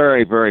a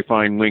very, very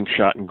fine wing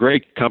shot and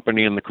great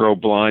company in the Crow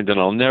Blind, and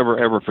I'll never,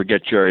 ever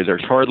forget Jerry.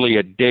 There's hardly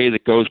a day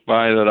that goes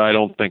by that I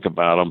don't think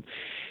about him.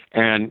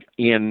 And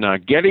in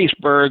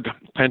Gettysburg,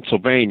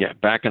 Pennsylvania,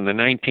 back in the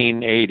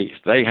 1980s,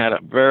 they had a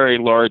very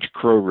large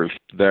crow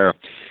roost there,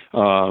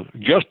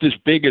 just as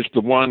big as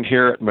the one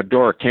here at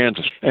Medora,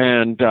 Kansas.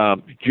 And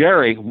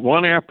Jerry,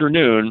 one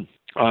afternoon,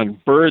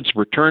 on birds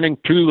returning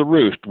to the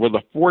roost with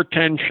a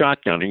 410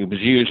 shotgun. He was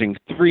using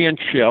 3-inch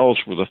shells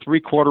with a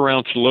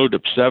 3/4-ounce load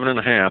of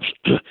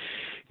 7.5.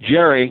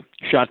 Jerry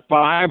shot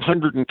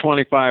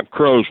 525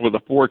 crows with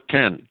a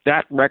 410.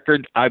 That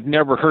record, I've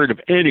never heard of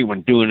anyone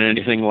doing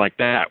anything like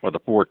that with a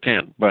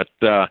 410. But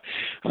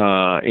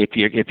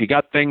if you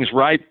got things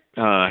right,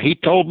 he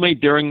told me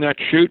during that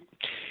shoot,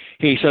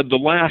 he said the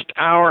last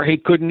hour he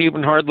couldn't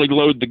even hardly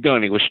load the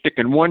gun. He was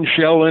sticking one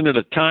shell in at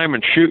a time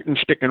and shooting,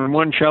 sticking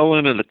one shell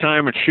in at a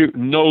time and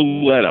shooting, no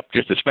let up,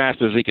 just as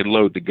fast as he could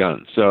load the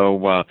gun.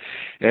 So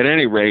at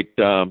any rate,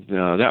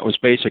 that was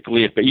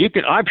basically it. But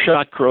I've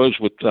shot crows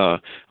with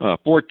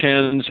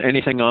 410s,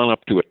 anything on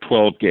up to a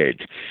 12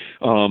 gauge.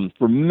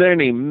 For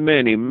many,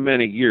 many,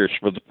 many years,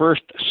 for the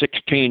first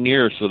 16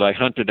 years that I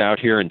hunted out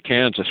here in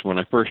Kansas when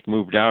I first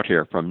moved out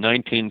here from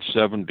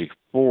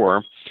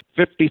 1974,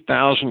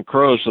 50,000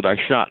 crows that I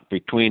shot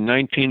between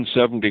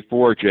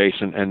 1974,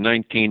 Jason, and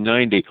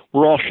 1990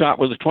 were all shot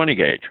with a 20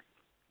 gauge.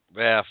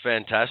 Yeah,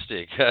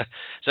 fantastic.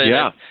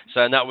 Yeah.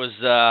 And that was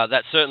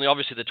that certainly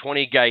obviously the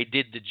 20 gauge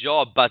did the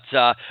job. But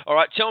all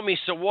right, tell me.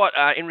 So what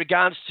in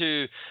regards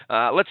to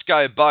let's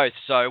go both.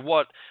 So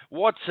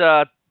what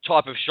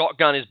type of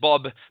shotgun is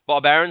Bob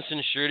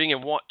Aronson shooting,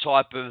 and what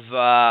type of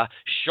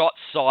shot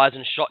size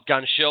and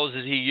shotgun shells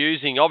is he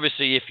using?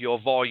 Obviously, if you're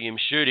volume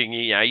shooting,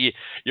 you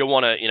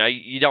want to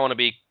you don't want to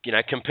be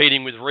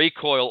competing with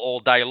recoil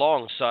all day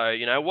long. So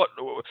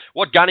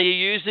what gun are you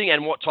using,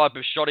 and what type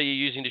of shot are you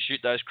using to shoot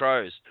those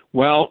crows?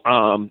 Well,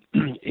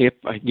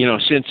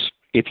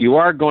 if you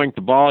are going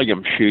to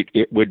volume shoot,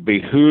 it would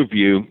behoove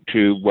you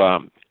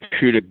to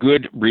shoot a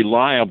good,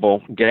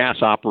 reliable,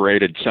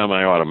 gas-operated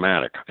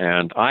semi-automatic.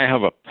 And I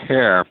have a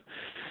pair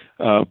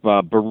of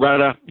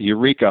Beretta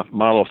Eureka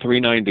Model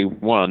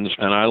 391s,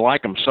 and I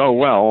like them so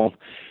well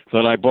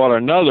that I bought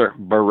another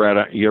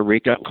Beretta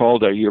Eureka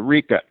called a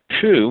Eureka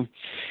 2,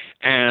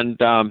 and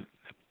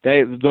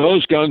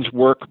those guns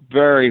work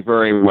very,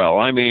 very well.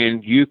 I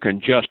mean, you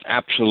can just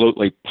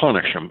absolutely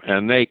punish them,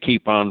 and they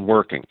keep on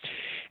working.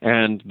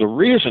 And the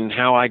reason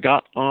how I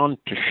got on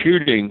to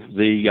shooting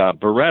the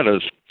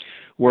Berettas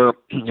were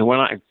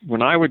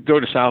when I would go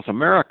to South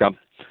America,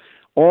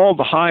 all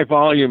the high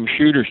volume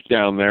shooters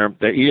down there,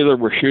 they either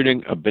were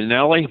shooting a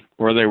Benelli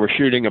or they were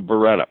shooting a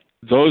Beretta.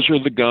 Those are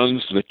the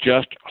guns that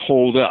just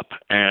hold up.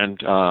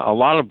 And a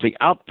lot of the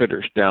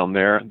outfitters down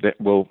there that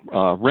will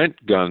rent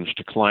guns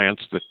to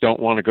clients that don't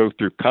want to go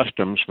through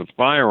customs with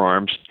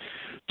firearms,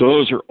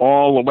 those are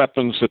all the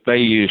weapons that they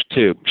use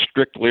too,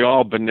 strictly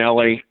all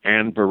Benelli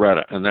and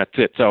Beretta, and that's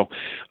it. So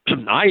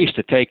I used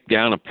to take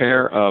down a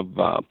pair of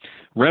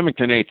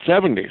Remington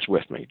 870s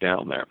with me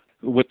down there.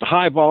 With the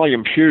high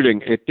volume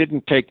shooting, it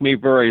didn't take me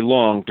very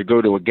long to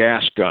go to a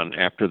gas gun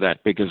after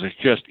that because it's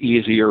just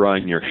easier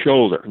on your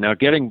shoulder. Now,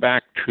 getting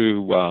back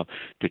to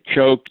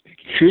choke,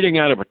 shooting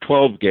out of a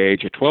 12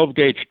 gauge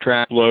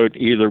trap load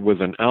either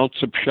with an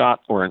ounce of shot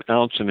or an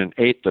ounce and an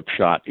eighth of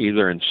shot,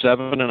 either in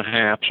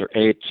 7.5 or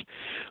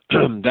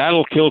 8s,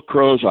 that'll kill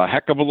crows a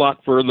heck of a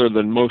lot further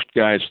than most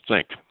guys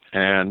think.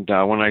 And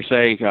when I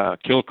say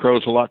kill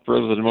crows a lot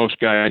further than most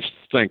guys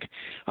think,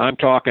 I'm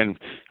talking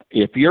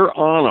if you're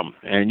on them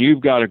and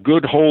you've got a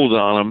good hold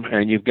on them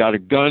and you've got a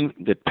gun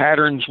that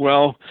patterns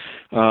well,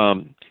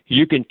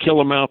 you can kill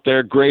them out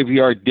there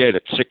graveyard dead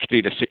at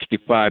 60 to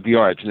 65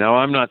 yards. Now,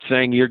 I'm not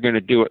saying you're going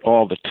to do it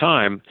all the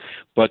time,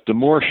 but the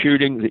more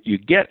shooting that you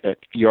get at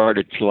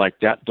yardage like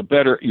that, the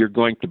better you're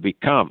going to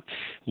become.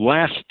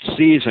 Last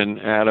season,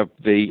 I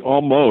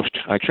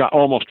shot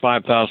almost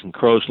 5,000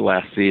 crows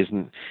last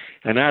season.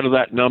 And out of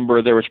that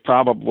number, there was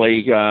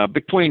probably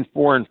between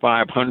 400 and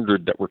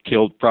 500 that were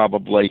killed,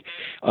 probably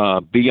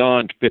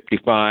beyond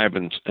 55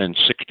 and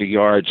 60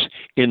 yards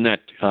in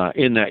that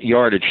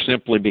yardage,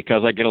 simply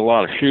because I get a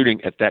lot of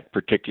shooting at that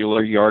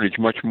particular yardage,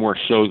 much more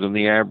so than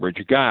the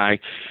average guy.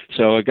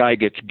 So a guy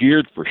gets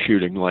geared for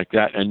shooting like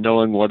that and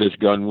knowing what his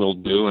gun will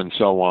do and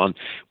so on.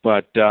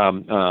 But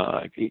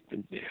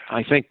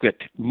I think that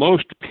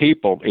most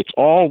people, it's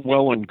all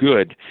well and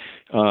good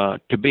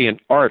to be an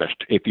artist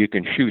if you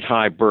can shoot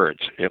high birds.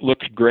 It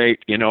looks great.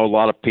 A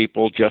lot of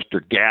people just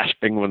are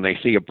gasping when they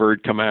see a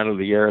bird come out of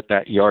the air at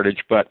that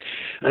yardage. But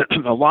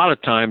a lot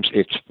of times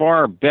it's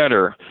far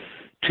better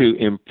to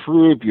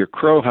improve your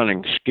crow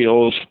hunting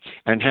skills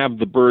and have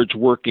the birds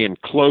work in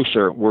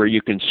closer where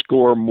you can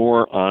score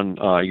more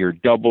on your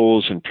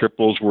doubles and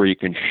triples where you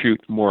can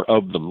shoot more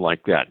of them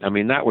like that. I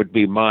mean, that would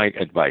be my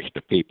advice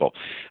to people.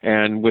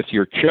 And with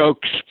your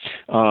chokes,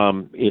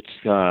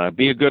 it's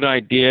be a good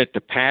idea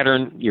to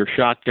pattern your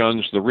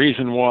shotguns. The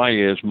reason why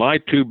is my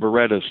 2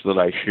 Berettas that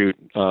I shoot,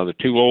 the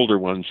 2 older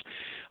ones,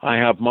 I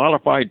have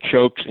modified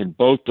chokes in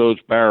both those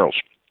barrels,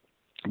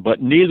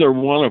 but neither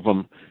one of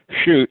them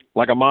shoot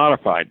like a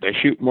modified. They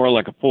shoot more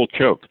like a full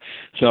choke.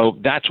 So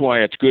that's why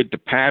it's good to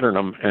pattern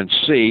them and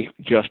see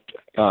just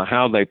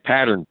how they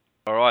pattern.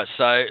 All right,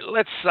 so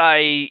let's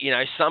say,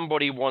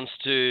 somebody wants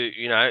to,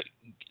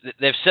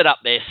 they've set up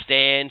their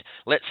stand.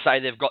 Let's say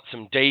they've got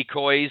some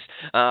decoys.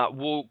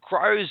 Will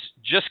crows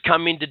just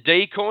come into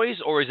decoys,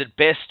 or is it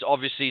best,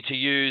 obviously, to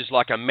use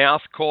like a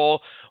mouth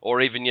call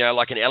or even,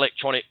 like an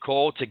electronic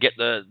call to get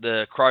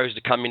the crows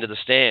to come into the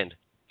stand?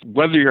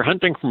 Whether you're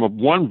hunting from a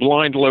one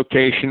blind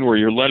location where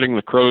you're letting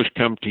the crows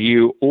come to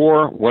you,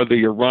 or whether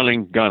you're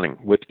running gunning,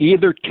 with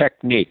either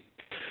technique,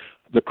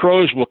 the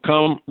crows will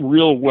come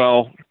real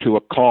well to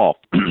a call.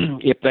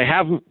 If they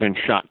haven't been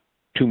shot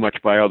too much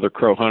by other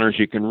crow hunters,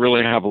 you can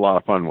really have a lot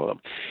of fun with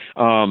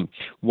them.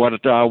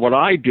 What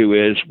I do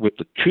is with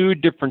the 2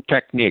 different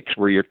techniques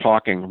where you're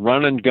talking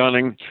run and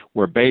gunning,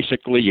 where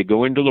basically you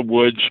go into the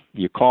woods,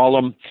 you call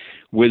them,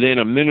 within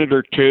a minute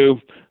or 2,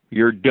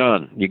 you're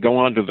done. You go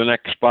on to the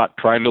next spot,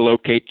 try to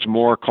locate some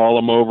more, call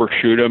them over,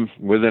 shoot them.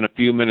 Within a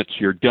few minutes,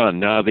 you're done.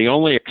 Now, the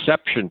only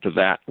exception to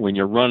that when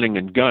you're running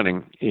and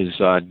gunning is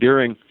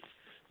during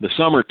the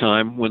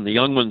summertime when the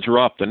young ones are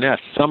off the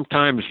nest.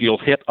 Sometimes you'll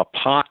hit a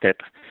pocket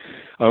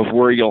of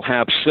where you'll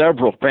have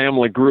several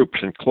family groups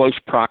in close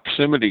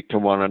proximity to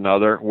one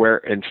another, where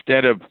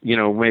instead of,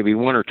 maybe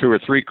 1 or 2 or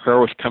 3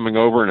 crows coming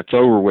over and it's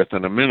over with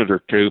in a minute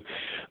or 2,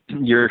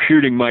 your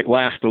shooting might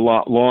last a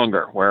lot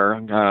longer. Where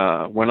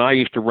when I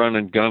used to run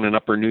and gun in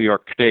upper New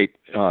York State,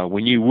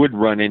 when you would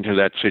run into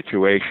that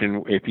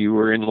situation, if you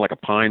were in like a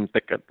pine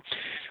thicket,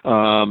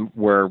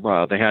 where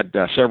they had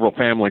several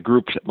family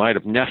groups that might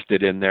have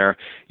nested in there,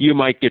 you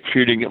might get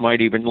shooting that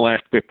might even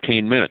last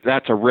 15 minutes.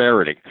 That's a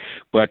rarity.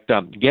 But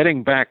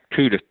getting back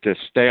to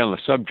stay on the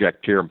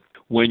subject here,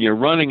 when you're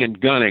running and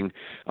gunning,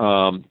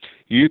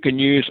 you can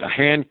use a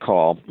hand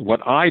call.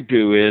 What I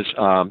do is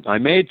I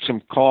made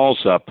some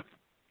calls up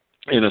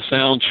in a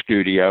sound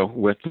studio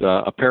with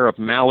a pair of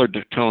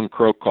mallard tone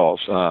crow calls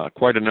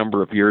quite a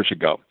number of years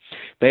ago.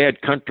 They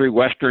had country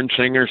western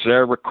singers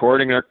there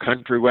recording their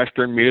country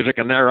western music,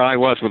 and there I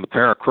was with a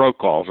pair of crow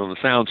calls in the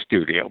sound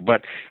studio.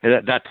 But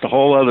that's the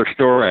whole other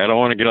story. I don't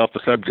want to get off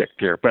the subject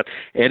here. But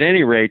at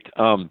any rate,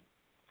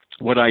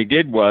 what I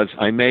did was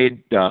I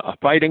made a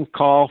fighting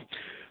call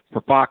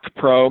for Fox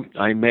Pro.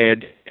 I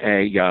made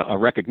a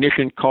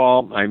recognition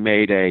call. I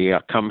made a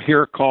come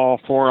here call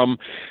for them.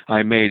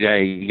 I made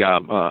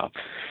a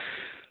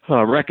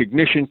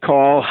recognition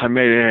call. I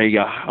made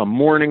a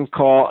morning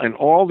call, and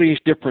all these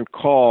different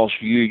calls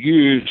you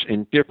use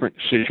in different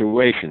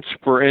situations.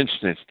 For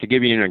instance, to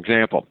give you an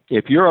example,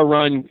 if you're a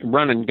run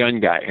and gun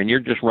guy and you're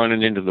just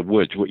running into the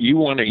woods, what you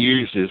want to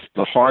use is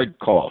the hard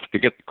calls to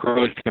get the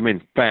crows to come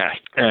in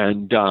fast,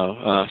 and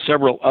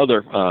several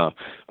other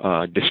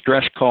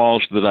distress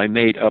calls that I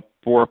made up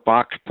for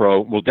Fox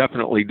Pro will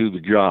definitely do the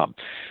job.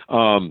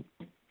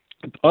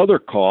 Other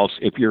calls,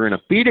 if you're in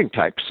a feeding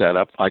type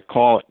setup, I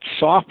call it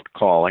soft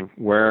calling,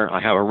 where I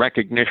have a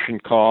recognition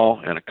call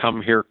and a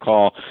come here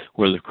call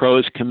where the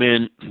crows come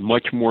in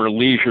much more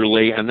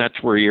leisurely, and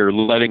that's where you're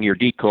letting your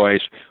decoys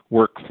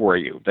work for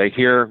you. They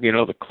hear,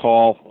 the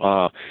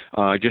call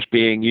just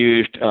being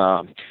used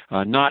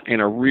not in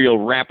a real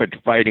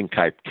rapid fighting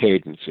type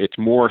cadence. It's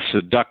more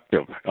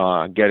seductive,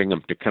 getting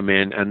them to come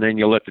in, and then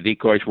you let the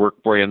decoys work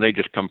for you, and they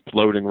just come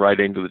floating right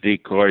into the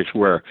decoys,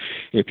 where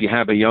if you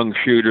have a young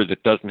shooter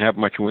that doesn't have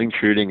much wing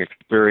shooting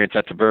experience,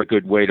 that's a very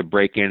good way to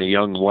break in a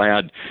young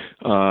lad,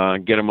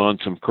 get him on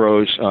some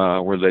crows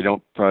where they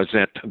don't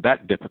present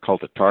that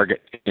difficult a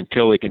target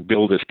until he can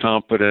build his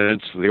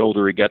confidence. The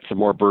older he gets, the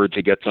more birds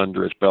he gets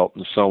under his belt,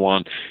 and so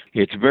on.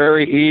 It's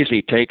very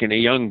easy taking a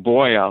young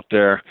boy out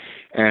there,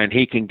 and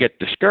he can get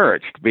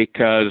discouraged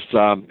because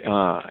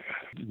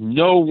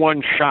no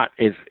one shot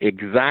is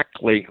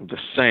exactly the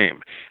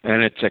same,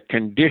 and it's a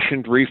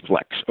conditioned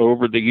reflex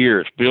over the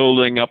years,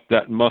 building up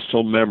that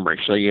muscle memory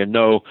so you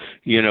know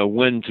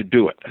when to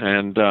do it.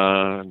 And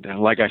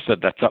like I said,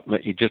 that's something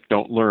that you just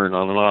don't learn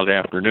on an odd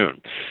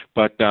afternoon.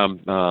 But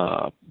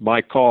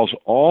my calls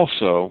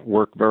also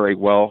work very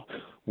well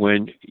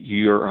when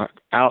you're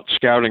out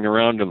scouting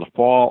around in the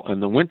fall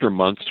and the winter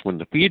months, when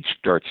the feed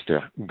starts to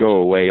go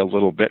away a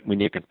little bit, when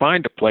you can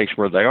find a place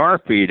where they are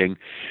feeding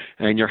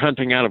and you're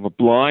hunting out of a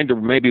blind, or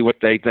maybe what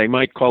they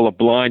might call a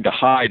blind to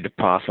hide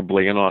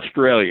possibly in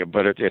Australia,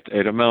 but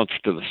it amounts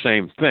to the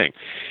same thing.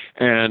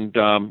 And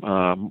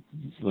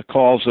the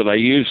calls that I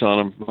use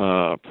on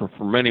them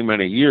for many,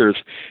 many years,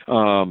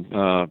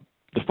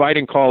 the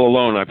fighting call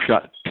alone, I've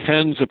shot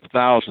tens of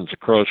thousands of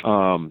crows.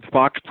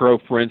 Fox Pro,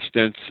 for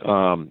instance,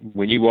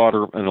 when you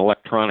order an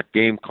electronic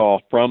game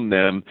call from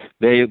them,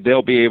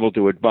 they'll be able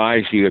to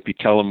advise you if you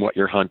tell them what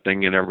you're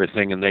hunting and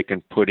everything, and they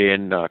can put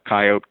in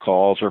coyote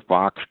calls or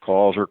fox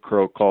calls or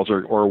crow calls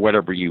or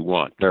whatever you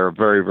want. They're a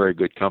very, very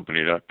good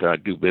company to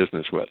do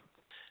business with.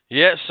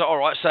 Yeah, so all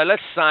right. So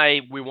let's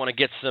say we want to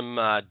get some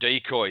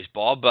decoys,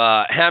 Bob.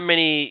 How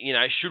many,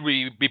 should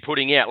we be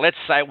putting out? Let's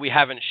say we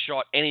haven't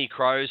shot any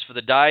crows for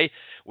the day.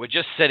 We're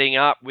just setting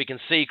up. We can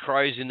see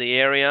crows in the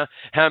area.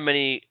 How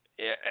many?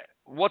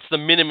 What's the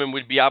minimum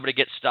we'd be able to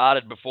get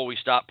started before we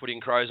start putting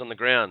crows on the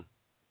ground?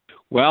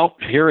 Well,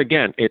 here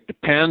again, it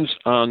depends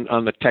on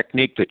the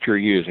technique that you're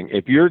using.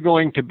 If you're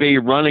going to be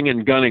running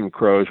and gunning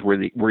crows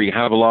where you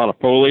have a lot of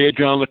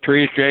foliage on the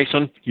trees,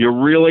 Jason, you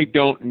really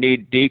don't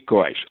need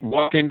decoys.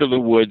 Walk into the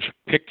woods,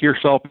 pick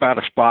yourself out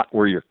a spot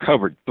where you're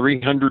covered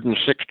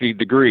 360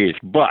 degrees,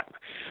 but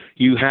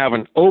you have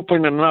an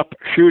open enough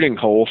shooting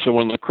hole so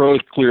when the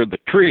crows clear the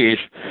trees,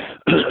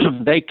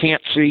 they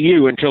can't see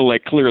you until they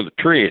clear the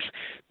trees.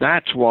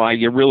 That's why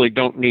you really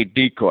don't need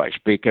decoys,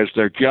 because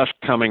they're just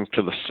coming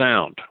to the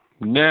sound.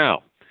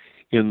 Now,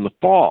 in the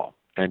fall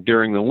and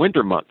during the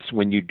winter months,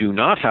 when you do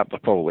not have the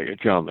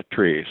foliage on the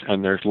trees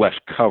and there's less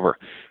cover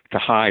to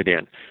hide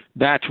in,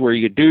 that's where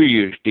you do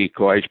use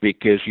decoys,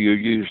 because you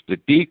use the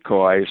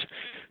decoys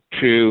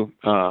to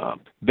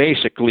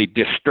basically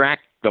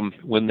distract them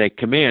when they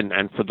come in.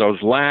 And for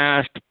those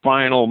last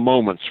final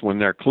moments when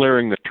they're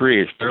clearing the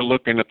trees, they're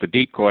looking at the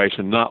decoys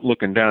and not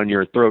looking down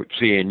your throat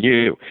seeing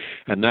you.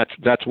 And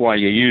that's why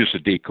you use the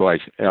decoys.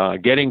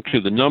 Getting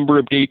to the number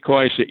of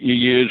decoys that you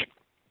use,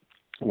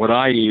 what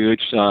I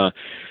use,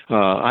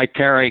 I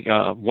carry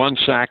one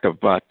sack of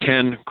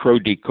 10 crow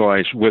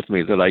decoys with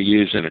me that I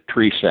use in a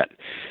tree set.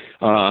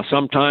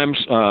 Sometimes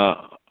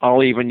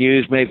I'll even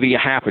use maybe a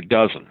half a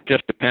dozen.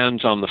 Just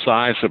depends on the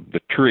size of the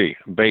tree,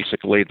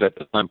 basically, that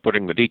I'm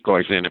putting the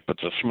decoys in. If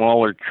it's a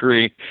smaller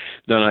tree,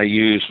 then I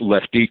use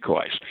less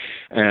decoys.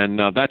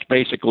 And that's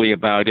basically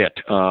about it.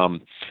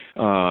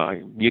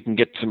 You can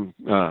get some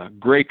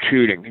great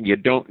shooting. You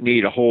don't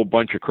need a whole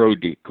bunch of crow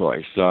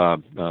decoys.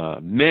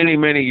 Many,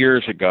 many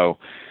years ago,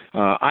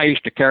 I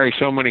used to carry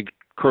so many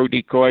crow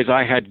decoys,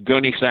 I had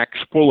gunny sacks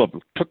full of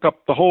them, took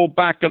up the whole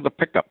back of the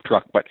pickup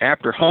truck. But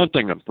after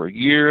hunting them for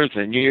years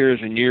and years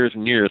and years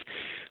and years,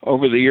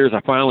 over the years,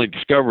 I finally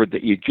discovered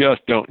that you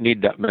just don't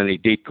need that many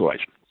decoys.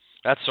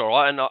 That's all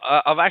right. And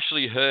I've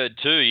actually heard,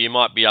 too, you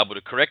might be able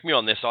to correct me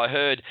on this, I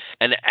heard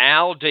an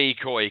owl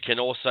decoy can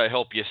also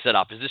help you set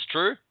up. Is this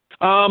true?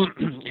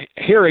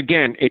 Here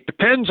again, it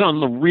depends on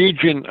the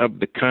region of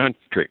the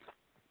country.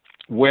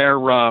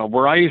 Where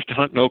I used to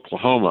hunt in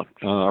Oklahoma,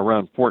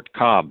 around Fort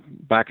Cobb,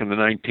 back in the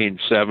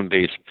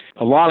 1970s,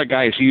 a lot of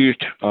guys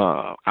used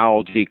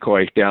owl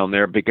decoys down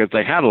there because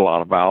they had a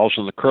lot of owls,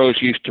 and the crows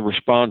used to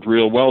respond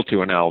real well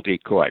to an owl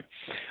decoy.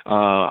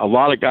 A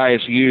lot of guys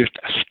used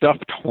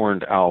stuffed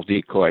horned owl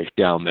decoys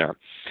down there.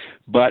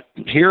 But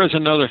here is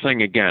another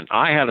thing again.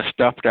 I had a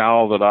stuffed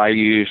owl that I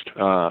used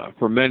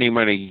for many,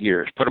 many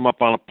years. Put them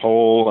up on a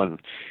pole,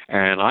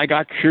 and I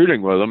got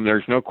shooting with them.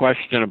 There's no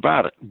question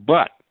about it.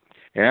 But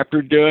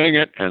after doing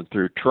it and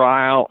through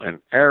trial and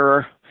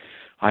error,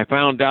 I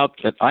found out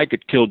that I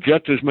could kill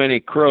just as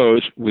many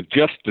crows with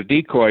just the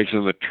decoys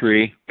in the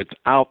tree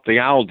without the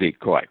owl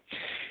decoy.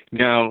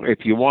 Now,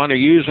 if you want to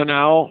use an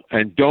owl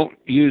and don't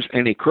use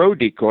any crow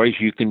decoys,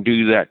 you can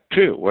do that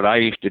too. What I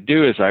used to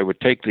do is I would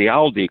take the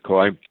owl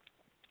decoy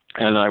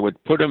and I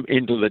would put them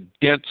into the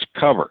dense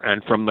cover.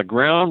 And from the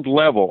ground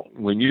level,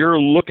 when you're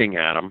looking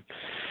at them,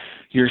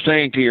 you're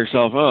saying to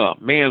yourself, oh,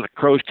 man, the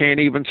crows can't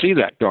even see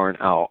that darn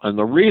owl. And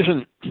the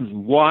reason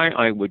why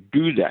I would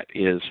do that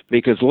is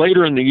because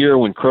later in the year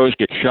when crows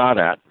get shot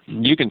at,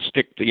 you can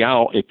stick the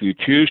owl, if you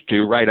choose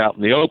to, right out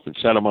in the open,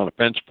 set them on a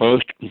fence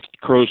post.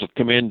 Crows will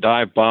come in,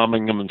 dive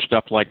bombing them and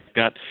stuff like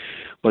that.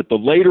 But the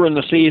later in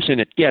the season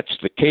it gets,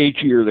 the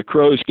cagier the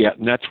crows get,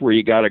 and that's where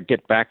you got to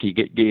get back. You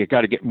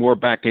got to get more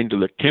back into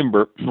the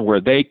timber where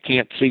they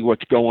can't see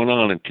what's going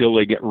on until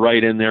they get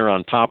right in there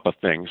on top of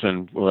things.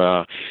 And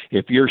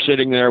if you're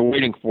sitting there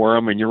waiting for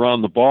them and you're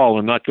on the ball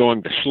and not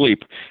going to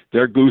sleep,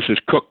 their goose is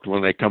cooked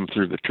when they come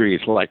through the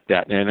trees like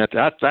that. And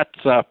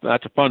that's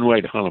a fun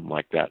way to hunt them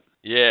like that.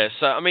 Yeah.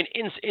 So I mean,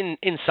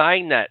 in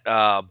saying that,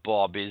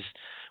 Bob,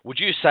 would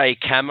you say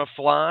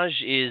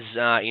camouflage is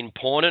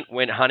important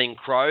when hunting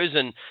crows?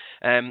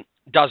 And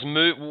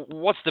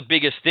what's the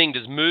biggest thing?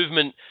 Does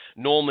movement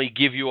normally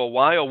give you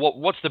away, or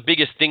what's the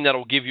biggest thing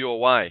that'll give you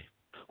away?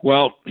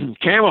 Well,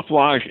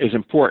 camouflage is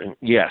important,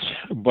 yes,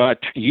 but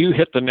you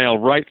hit the nail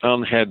right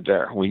on the head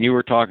there when you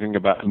were talking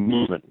about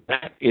movement.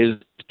 That is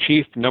the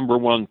chief number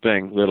one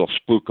thing that'll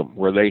spook them,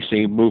 where they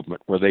see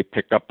movement, where they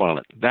pick up on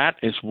it. That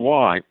is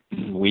why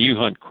when you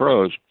hunt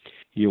crows,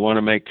 you want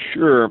to make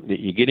sure that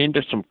you get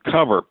into some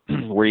cover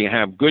where you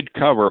have good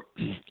cover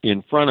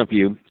in front of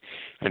you,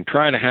 and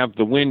try to have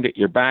the wind at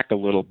your back a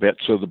little bit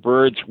so the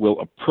birds will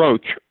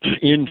approach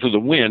into the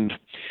wind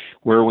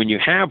where when you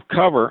have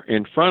cover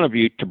in front of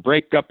you to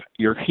break up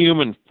your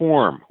human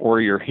form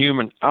or your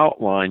human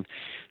outline,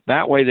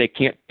 that way they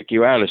can't pick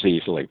you out as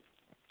easily.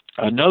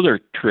 Another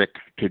trick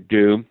to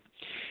do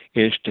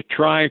is to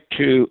try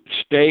to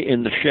stay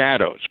in the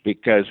shadows,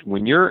 because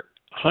when you're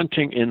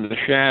hunting in the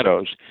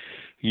shadows,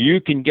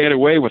 you can get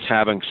away with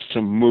having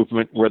some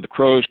movement where the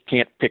crows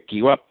can't pick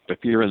you up if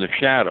you're in the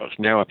shadows.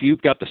 Now, if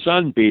you've got the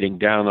sun beating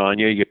down on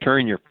you, you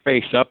turn your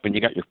face up and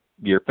you got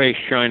your face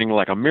shining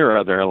like a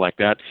mirror there like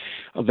that,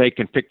 they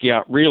can pick you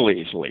out real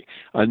easily.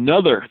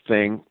 Another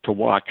thing to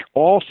watch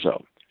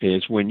also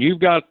is when you've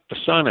got the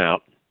sun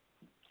out,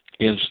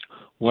 is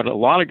what a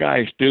lot of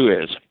guys do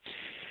is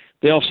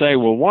they'll say,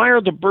 well, why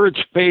are the birds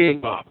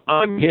fading off?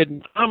 I'm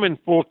hidden, I'm in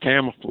full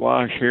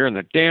camouflage here, and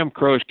the damn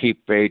crows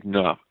keep fading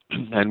off.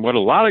 And what a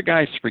lot of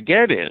guys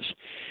forget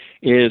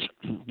is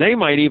they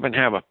might even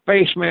have a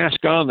face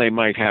mask on, they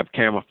might have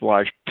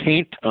camouflage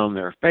paint on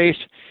their face,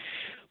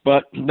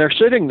 but they're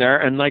sitting there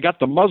and they got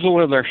the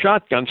muzzle of their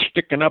shotgun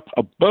sticking up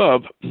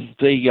above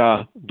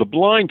the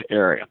blind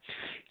area.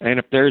 And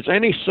if there's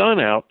any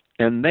sun out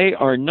and they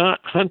are not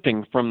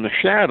hunting from the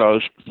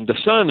shadows, the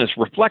sun is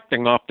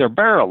reflecting off their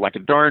barrel like a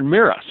darn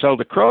mirror. So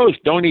the crows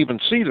don't even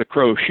see the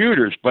crow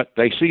shooters, but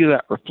they see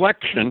that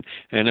reflection,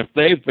 and if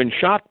they've been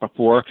shot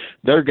before,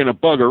 they're going to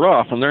bugger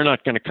off, and they're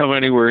not going to come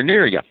anywhere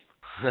near you.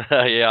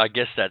 Yeah, I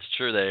guess that's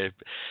true.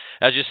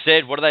 As you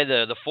said, what are they?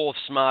 The fourth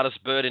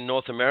smartest bird in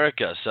North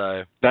America.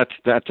 So that's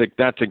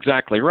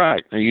exactly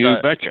right. You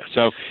betcha.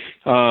 So,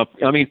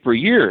 I mean, for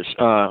years,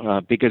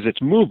 because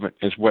it's movement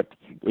is what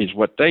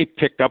they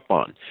pick up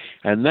on,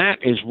 and that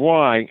is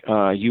why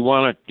you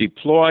want to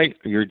deploy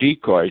your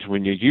decoys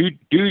when you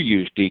do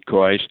use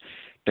decoys,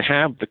 to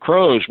have the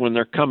crows, when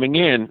they're coming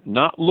in,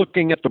 not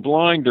looking at the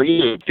blind or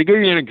you. To give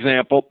you an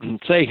example,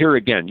 say here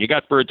again, you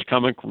got birds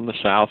coming from the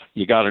south,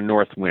 you got a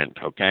north wind,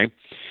 okay?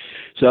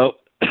 So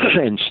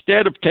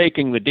instead of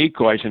taking the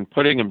decoys and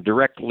putting them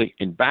directly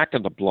in back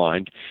of the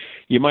blind,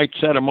 you might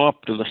set them off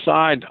to the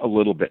side a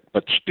little bit,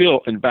 but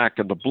still in back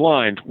of the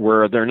blind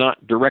where they're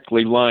not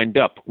directly lined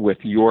up with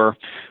your,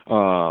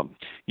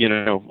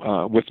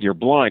 with your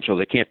blind, so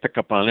they can't pick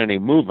up on any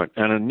movement.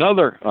 And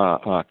another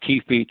key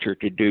feature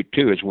to do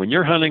too is when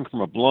you're hunting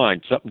from a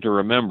blind, something to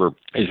remember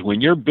is when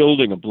you're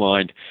building a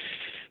blind,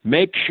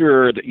 make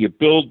sure that you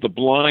build the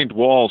blind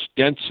walls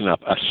dense enough,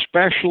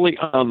 especially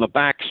on the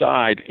back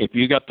side. If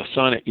you got the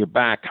sun at your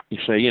back, you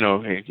say,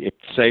 if,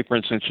 say, for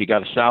instance, you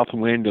got a south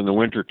wind in the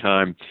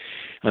wintertime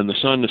and the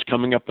sun is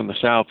coming up in the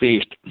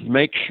southeast,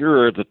 make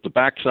sure that the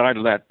back side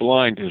of that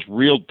blind is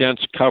real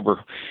dense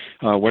cover,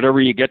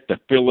 whatever you get to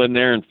fill in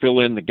there and fill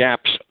in the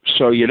gaps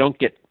so you don't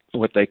get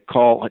what they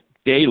call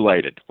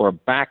daylighted or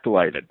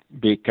backlighted,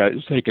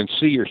 because they can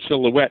see your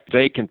silhouette.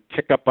 They can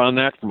pick up on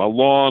that from a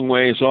long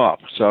ways off.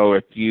 So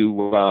if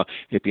you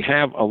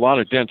have a lot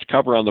of dense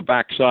cover on the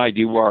backside,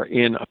 you are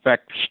in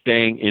effect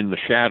staying in the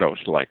shadows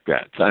like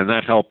that, and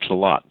that helps a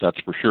lot. That's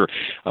for sure.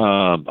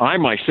 I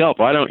myself,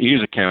 I don't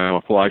use a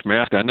camouflage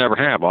mask. I never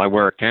have. I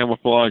wear a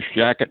camouflage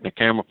jacket and a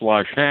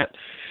camouflage hat.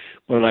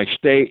 But I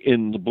stay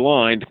in the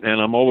blind,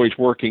 and I'm always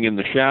working in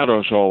the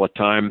shadows all the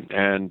time.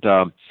 And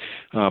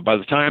by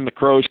the time the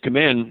crows come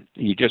in,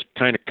 you just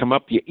kind of come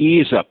up, you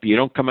ease up. You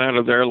don't come out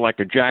of there like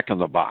a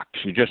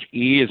jack-in-the-box. You just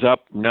ease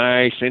up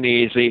nice and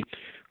easy.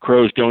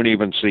 Crows don't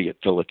even see it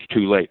till it's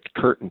too late.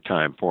 Curtain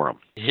time for them.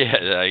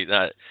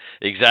 Yeah,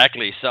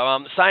 exactly. So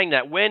saying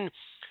that, when,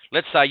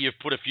 let's say you've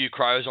put a few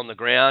crows on the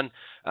ground,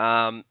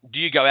 do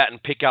you go out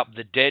and pick up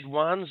the dead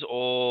ones,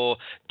 or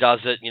does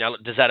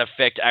that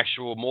affect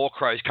actual more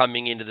crows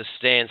coming into the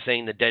stand,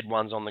 seeing the dead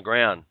ones on the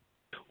ground?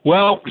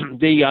 Well,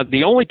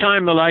 the only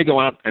time that I go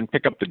out and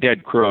pick up the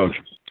dead crows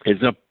is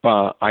if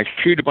I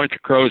shoot a bunch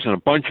of crows and a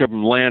bunch of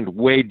them land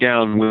way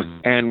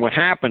downwind. And what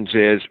happens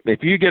is,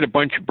 if you get a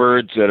bunch of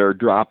birds that are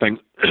dropping,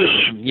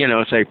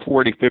 say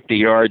 40, 50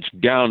 yards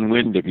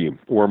downwind of you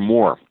or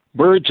more,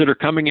 birds that are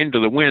coming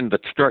into the wind that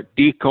start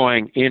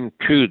decoying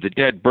into the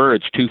dead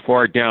birds too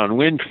far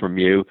downwind from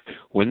you,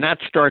 when that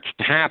starts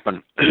to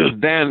happen,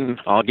 then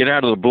I'll get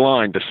out of the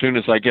blind as soon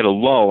as I get a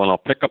lull, and I'll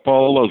pick up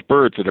all those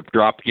birds that have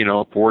dropped,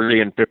 40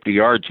 and 50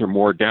 yards or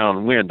more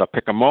downwind. I'll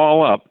pick them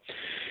all up,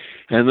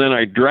 and then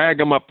I drag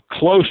them up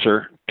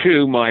closer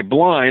to my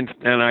blind,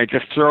 and I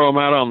just throw them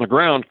out on the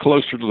ground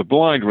closer to the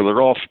blind where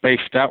they're all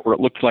spaced out, where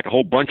it looks like a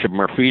whole bunch of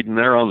them are feeding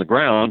there on the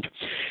ground.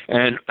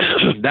 And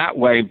that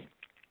way,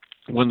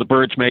 when the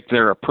birds make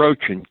their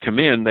approach and come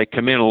in, they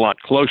come in a lot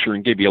closer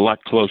and give you a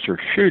lot closer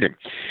shooting.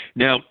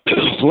 Now,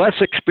 less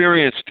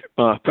experienced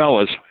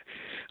fellas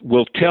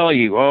will tell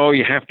you,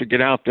 you have to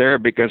get out there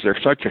because they're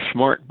such a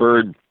smart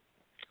bird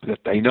that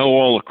they know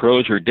all the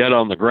crows are dead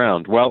on the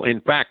ground. Well,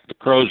 in fact, the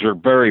crows are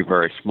very,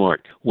 very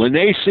smart. When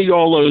they see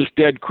all those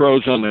dead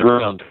crows on the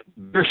ground,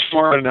 they're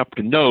smart enough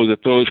to know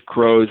that those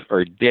crows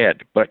are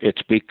dead. But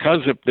it's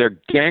because of their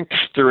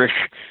gangsterish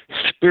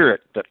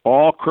spirit that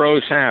all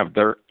crows have.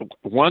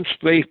 Once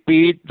they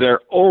feed, they're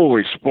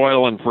always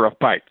spoiling for a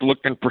fight,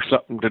 looking for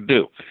something to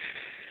do.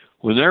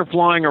 when they're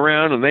flying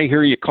around and they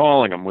hear you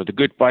calling them with a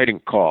good fighting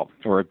call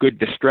or a good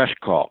distress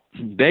call,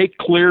 they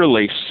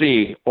clearly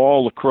see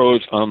all the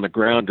crows on the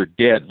ground are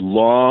dead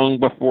long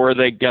before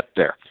they get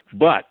there.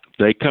 But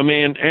they come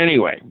in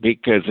anyway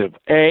because of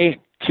A,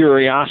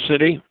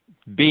 curiosity,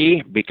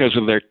 B, because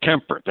of their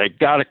temper. They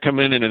got to come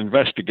in and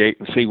investigate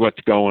and see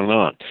what's going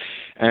on.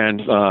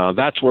 And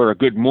that's where a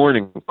good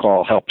morning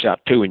call helps out,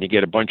 too, when you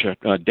get a bunch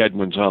of dead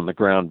ones on the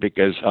ground,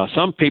 because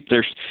some people,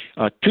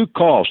 there's two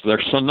calls.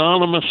 They're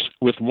synonymous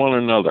with one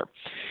another.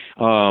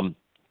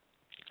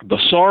 The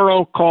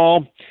sorrow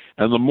call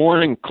and the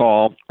morning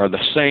call are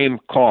the same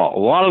call. A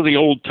lot of the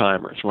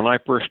old-timers, when I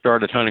first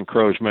started hunting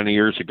crows many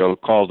years ago,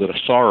 called it a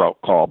sorrow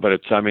call. But a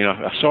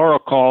sorrow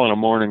call and a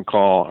morning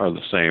call are the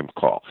same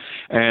call.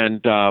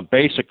 And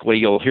basically,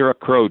 you'll hear a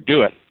crow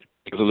do it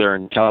because of their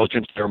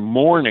intelligence. They're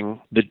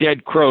mourning the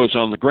dead crows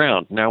on the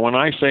ground. Now, when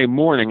I say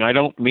mourning, I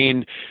don't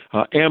mean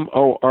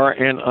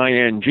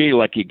M-O-R-N-I-N-G,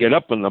 like you get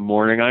up in the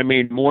morning. I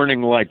mean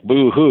mourning like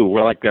boo-hoo,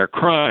 like they're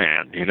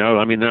crying,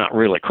 I mean, they're not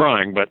really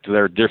crying, but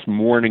they're just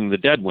mourning the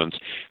dead ones.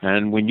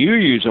 And when you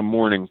use a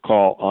morning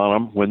call on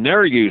them, when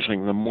they're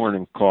using the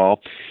morning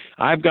call,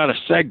 I've got a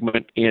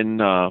segment in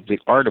The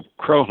Art of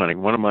Crow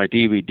Hunting, one of my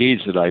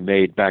DVDs that I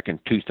made back in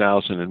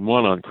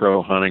 2001 on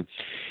crow hunting.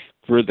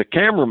 For the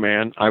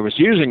cameraman, I was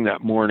using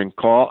that morning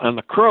call, and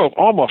the crow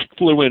almost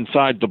flew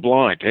inside the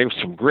blind. It was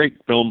some great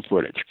film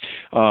footage.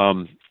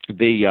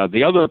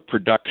 The other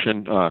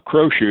production,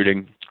 crow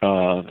shooting,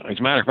 as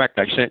a matter of fact,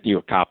 I sent you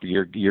a copy.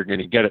 You're going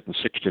to get it in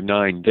 6 to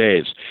 9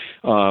 days.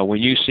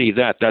 When you see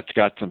that, that's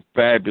got some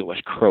fabulous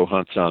crow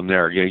hunts on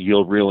there.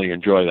 You'll really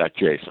enjoy that,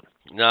 Jason.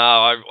 No,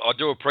 I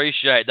do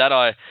appreciate that.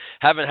 I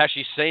haven't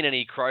actually seen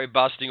any crow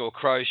busting or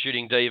crow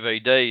shooting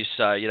DVDs,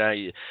 so,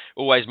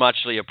 always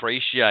muchly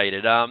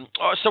appreciated.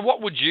 So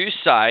what would you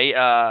say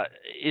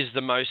is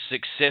the most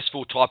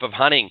successful type of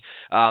hunting?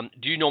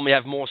 Do you normally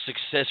have more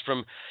success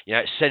from,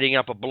 setting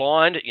up a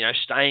blind,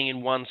 staying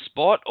in one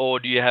spot, or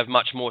do you have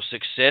much more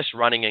success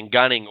running and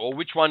gunning, or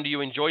which one do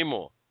you enjoy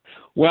more?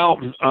 Well,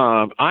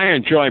 I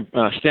enjoy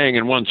staying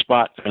in one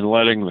spot and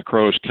letting the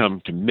crows come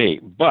to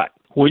me, but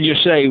when you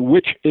say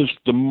which is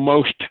the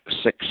most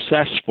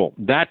successful,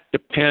 that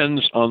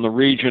depends on the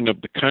region of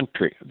the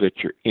country that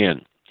you're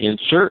in. In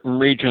certain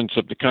regions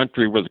of the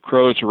country where the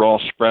crows are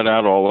all spread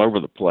out all over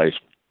the place,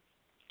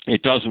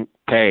 it doesn't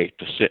pay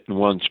to sit in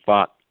one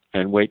spot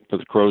and wait for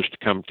the crows to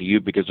come to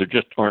you because there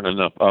just aren't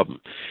enough of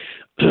them.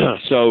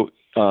 So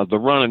the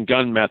run and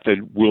gun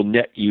method will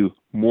net you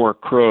more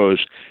crows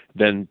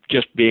than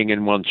just being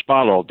in one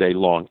spot all day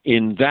long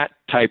in that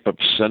type of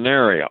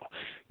scenario.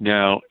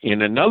 Now,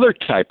 in another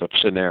type of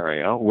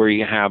scenario where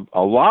you have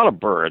a lot of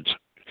birds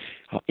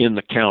in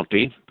the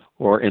county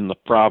or in the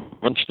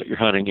province that you're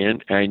hunting in,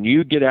 and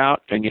you get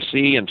out and you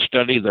see and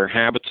study their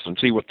habits and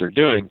see what they're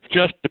doing,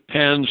 just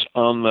depends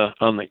on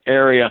the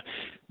area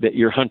that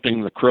you're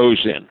hunting the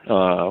crows in,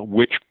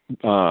 which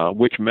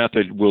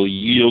method will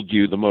yield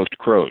you the most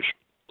crows.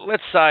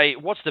 Let's say,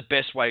 what's the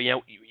best way?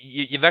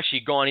 You've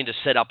actually gone in to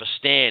set up a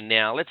stand.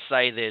 Now, let's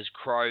say there's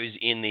crows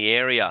in the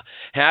area.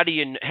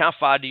 How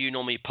far do you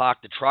normally park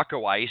the truck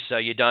away so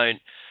you don't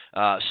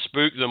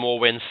spook them, or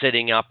when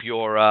setting up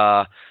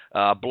your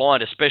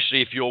blind,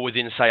 especially if you're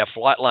within, say, a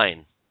flight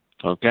lane?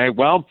 Okay,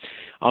 well,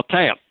 I'll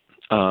tell you.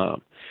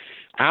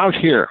 Out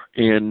here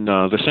in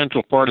the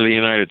central part of the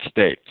United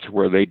States,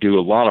 where they do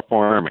a lot of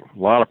farming, a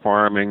lot of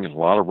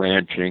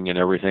ranching and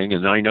everything,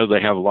 and I know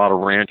they have a lot of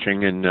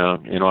ranching in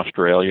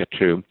Australia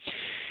too.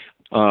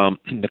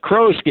 The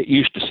crows get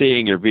used to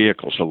seeing your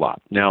vehicles a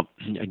lot. Now,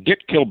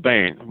 Dick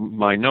Kilbane,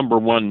 my number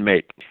one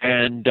mate,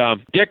 and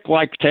Dick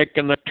likes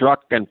taking the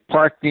truck and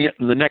parking it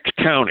in the next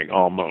county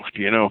almost,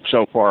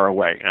 so far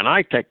away. And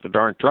I take the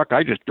darn truck,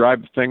 I just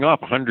drive the thing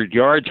up 100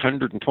 yards,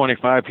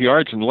 125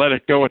 yards, and let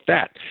it go at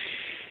that.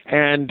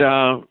 And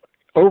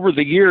over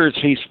the years,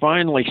 he's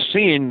finally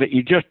seen that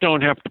you just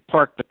don't have to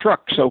park the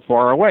truck so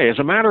far away. As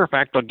a matter of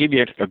fact, I'll give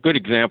you a good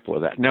example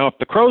of that. Now, if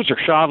the crows are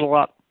shot a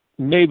lot,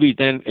 maybe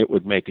then it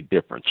would make a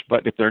difference.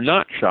 But if they're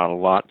not shot a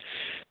lot,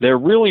 they're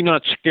really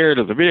not scared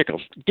of the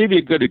vehicles. I'll give you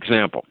a good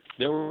example.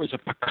 There was a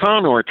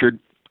pecan orchard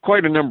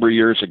quite a number of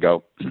years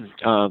ago.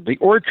 The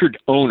orchard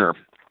owner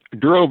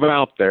drove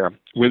out there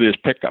with his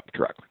pickup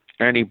truck.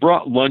 And he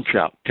brought lunch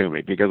out to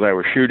me because I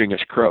was shooting his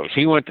crows.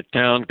 He went to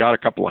town, got a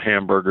couple of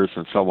hamburgers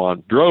and so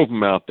on, drove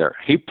him out there.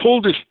 He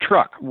pulled his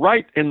truck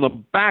right in the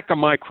back of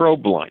my crow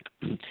blind.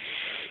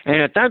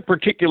 And at that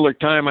particular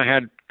time, I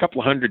had a couple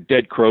of hundred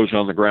dead crows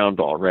on the ground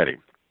already.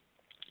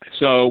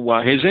 So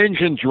his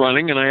engine's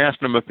running, and I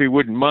asked him if he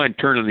wouldn't mind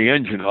turning the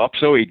engine up,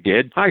 so he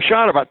did. I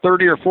shot about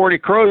 30 or 40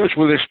 crows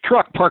with his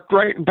truck parked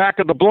right in back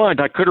of the blind.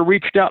 I could have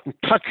reached out and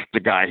touched the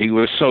guy. He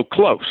was so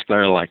close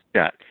there like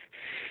that.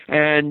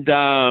 And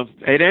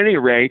at any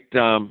rate,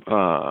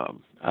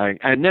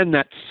 and then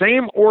that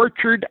same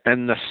orchard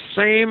and the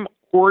same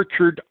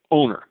orchard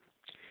owner,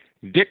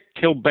 Dick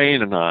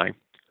Kilbane, and I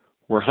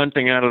were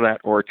hunting out of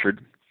that orchard.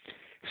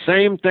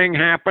 Same thing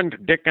happened.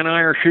 Dick and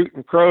I are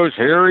shooting crows.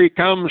 Here he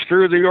comes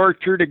through the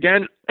orchard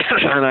again.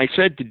 And I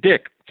said to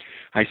Dick,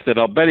 I said,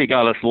 I'll bet he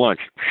got us lunch.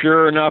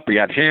 Sure enough, he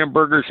had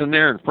hamburgers in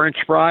there and French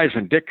fries,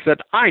 and Dick said,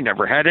 I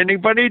never had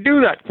anybody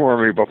do that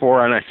for me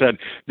before. And I said,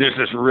 this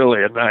is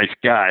really a nice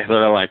guy, so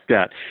I like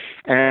that.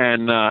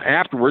 And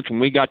afterwards, when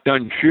we got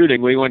done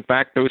shooting, we went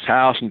back to his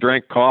house and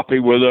drank coffee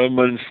with him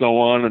and so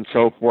on and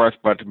so forth.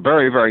 But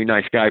very, very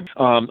nice guy.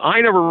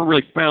 I never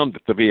really found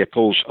that the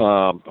vehicles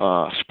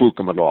spook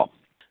him at all.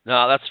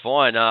 No, that's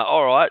fine.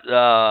 All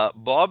right,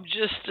 Bob,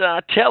 just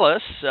tell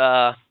us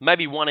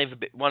maybe one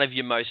of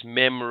your most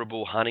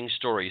memorable hunting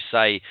stories.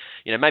 Say,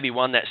 maybe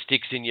one that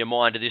sticks in your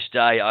mind to this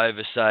day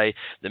over, say,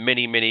 the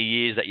many, many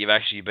years that you've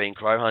actually been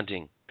crow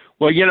hunting.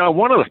 Well,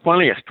 one of the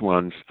funniest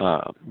ones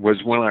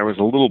was when I was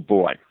a little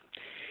boy.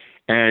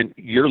 And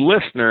your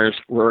listeners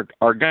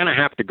are going to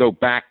have to go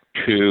back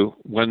to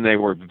when they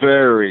were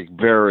very,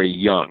 very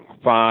young,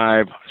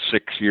 5,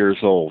 6 years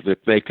old, if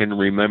they can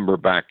remember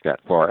back that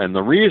far. And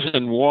the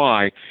reason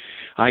why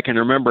I can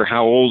remember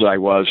how old I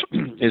was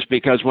is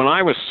because when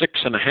I was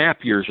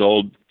 6.5 years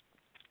old,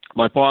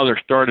 my father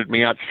started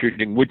me out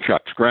shooting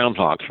woodchucks,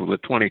 groundhogs, with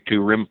a .22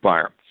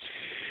 rimfire.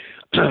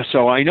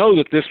 So I know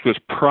that this was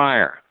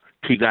prior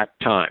to that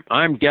time.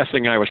 I'm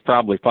guessing I was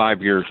probably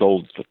 5 years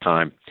old at the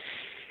time.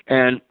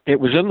 And it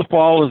was in the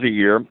fall of the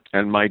year,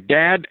 and my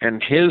dad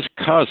and his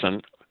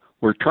cousin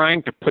were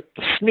trying to put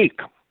the sneak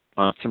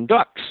on some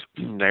ducks.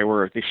 They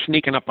were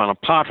sneaking up on a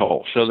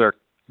pothole. So they're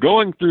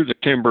going through the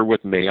timber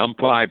with me. I'm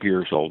 5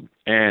 years old,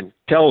 and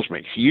tells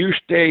me, you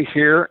stay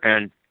here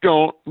and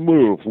don't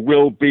move.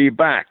 We'll be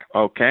back,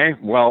 okay?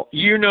 Well,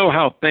 you know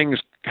how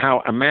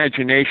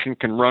imagination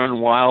can run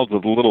wild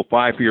with a little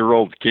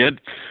 5-year-old kid.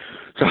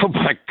 So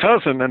my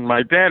cousin and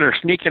my dad are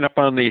sneaking up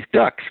on these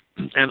ducks,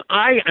 and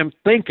I am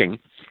thinking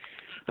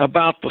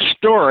about the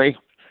story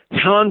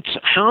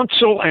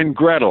Hansel and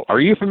Gretel. Are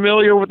you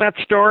familiar with that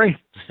story?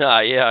 Yeah,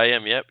 I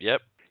am.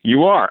 Yep.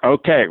 You are?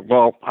 Okay.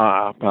 Well,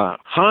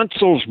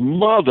 Hansel's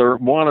mother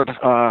wanted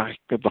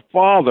the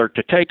father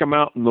to take him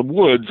out in the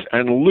woods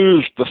and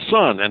lose the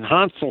son, and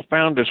Hansel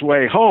found his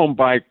way home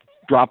by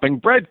dropping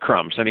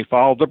breadcrumbs, and he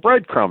followed the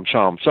breadcrumbs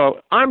home.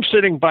 So I'm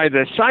sitting by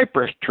the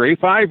cypress tree,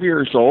 5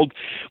 years old.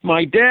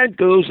 My dad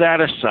goes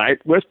out of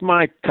sight with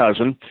my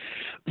cousin,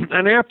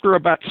 and after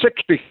about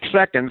 60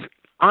 seconds,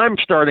 I'm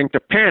starting to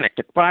panic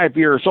at 5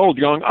 years old,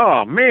 going,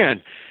 oh,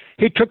 man,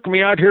 he took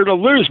me out here to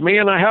lose me,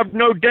 and I have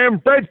no damn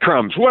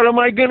breadcrumbs. What am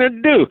I going to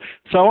do?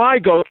 So I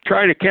go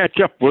try to catch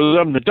up with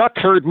them. The duck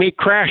heard me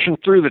crashing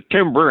through the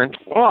timber, and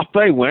off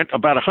they went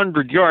about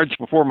 100 yards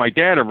before my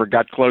dad ever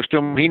got close to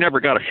him. He never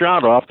got a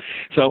shot off.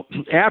 So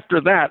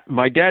after that,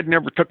 my dad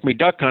never took me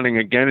duck hunting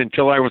again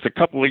until I was a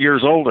couple of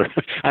years older.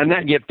 And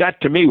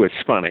that to me was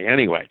funny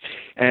anyway.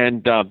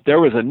 And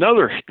there was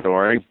another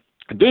story.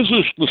 This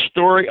is the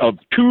story of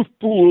two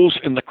fools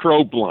in the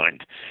crow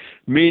blind,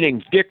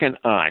 meaning Dick and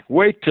I.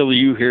 Wait till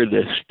you hear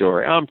this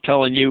story. I'm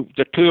telling you,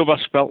 the two of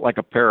us felt like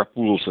a pair of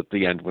fools at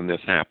the end when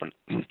this happened.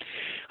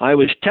 I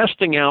was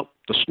testing out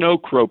the Snow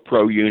Crow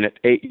Pro unit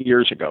 8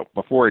 years ago,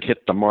 before it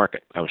hit the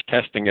market. I was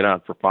testing it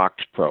out for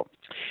Fox Pro.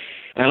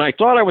 And I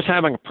thought I was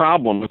having a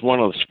problem with one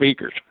of the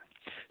speakers.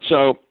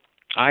 So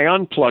I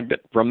unplugged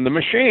it from the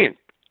machine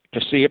to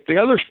see if the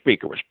other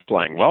speaker was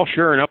playing. Well,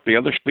 sure enough, the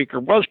other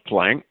speaker was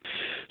playing.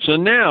 So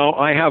now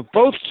I have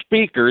both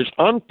speakers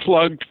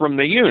unplugged from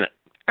the unit,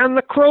 and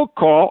the crow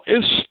call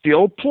is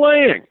still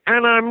playing.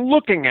 And I'm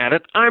looking at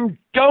it, I'm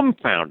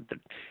dumbfounded.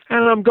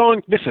 And I'm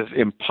going, this is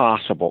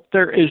impossible.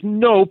 There is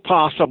no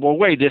possible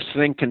way this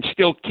thing can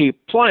still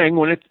keep playing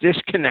when it's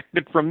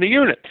disconnected from the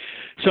unit.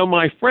 So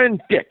my friend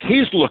Dick,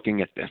 he's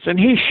looking at this, and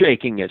he's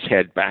shaking his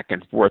head back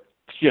and forth,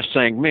 just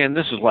saying, man,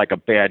 this is like a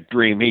bad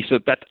dream. He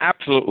said, that's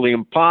absolutely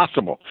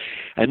impossible.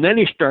 And then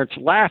he starts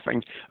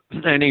laughing,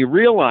 and he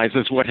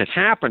realizes what had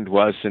happened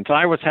was, since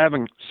I was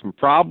having some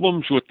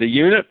problems with the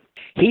unit,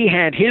 he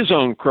had his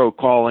own crow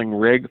calling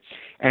rig,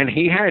 and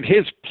he had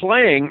his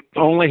playing,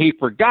 only he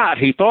forgot.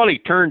 He thought he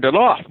turned it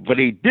off, but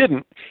he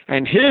didn't.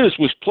 And his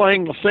was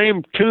playing the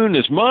same tune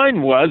as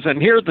mine was,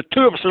 and here the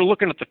two of us are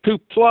looking at the two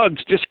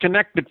plugs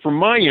disconnected from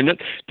my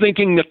unit,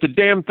 thinking that the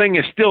damn thing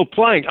is still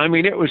playing. I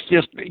mean, it was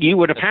just, you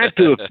would have had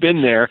to have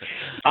been there.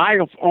 I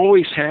have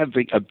always had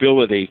the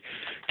ability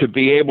to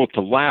be able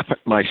to laugh at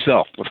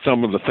myself with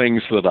some of the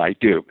things that I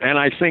do. And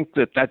I think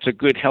that that's a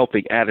good,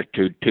 healthy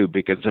attitude, too,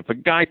 because if a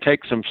guy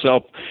takes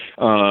himself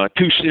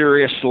too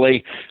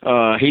seriously,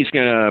 he's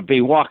going to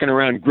be walking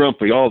around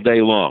grumpy all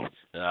day long.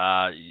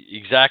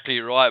 Exactly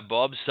right,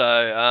 Bob. So,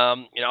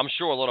 I'm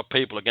sure a lot of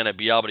people are going to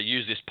be able to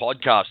use this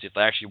podcast if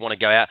they actually want to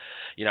go out,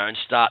 and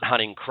start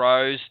hunting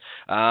crows.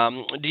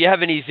 Do you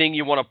have anything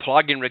you want to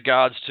plug in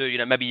regards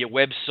to, maybe your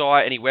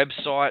website, any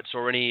websites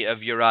or any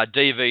of your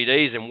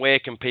DVDs, and where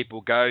can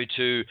people go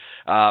to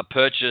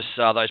purchase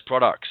those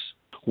products?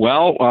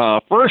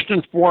 Well, first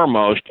and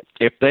foremost,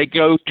 if they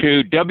go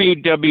to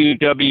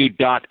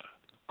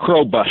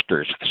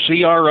www.crowbusters,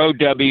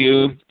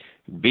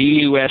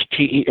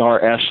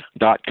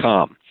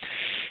 CROWBUSTERS.com.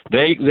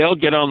 They'll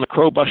get on the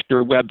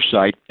Crowbuster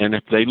website, and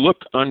if they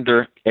look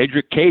under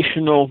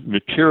educational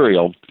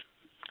material,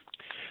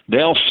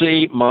 they'll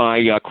see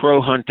my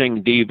crow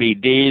hunting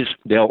DVDs.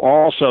 They'll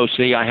also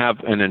see I have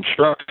an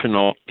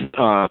instructional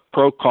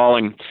crow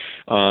calling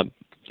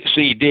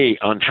CD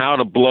on how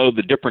to blow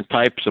the different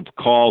types of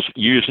calls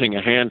using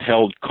a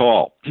handheld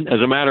call.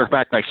 As a matter of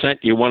fact, I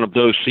sent you one of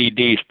those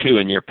CDs too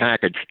in your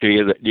package to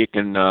you that you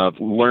can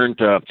learn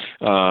to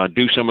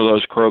do some of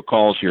those crow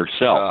calls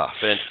yourself.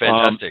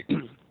 Fantastic.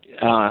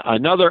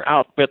 Another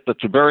outfit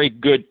that's very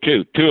good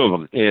too, two of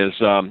them, is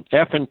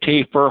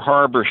F&T Fur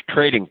Harbor's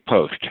Trading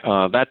Post.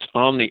 That's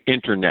on the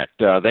internet.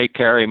 They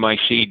carry my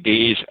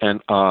CDs,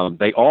 and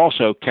they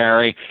also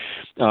carry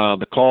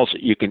the calls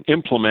that you can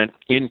implement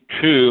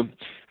into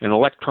an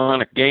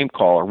electronic game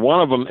caller. One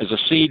of them is a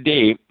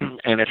CD,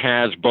 and it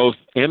has both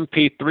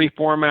MP3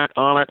 format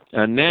on it,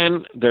 and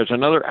then there's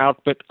another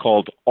outfit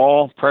called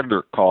All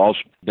Predator Calls.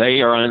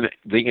 They are on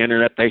the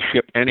internet. They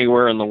ship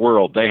anywhere in the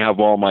world. They have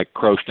all my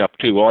crow stuff,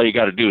 too. All you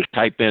got to do is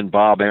type in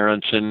Bob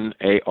Aronson,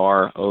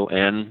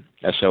 ARONSOHN,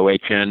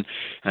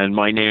 and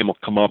my name will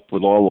come up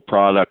with all the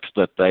products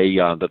that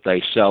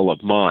they sell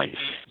of mine.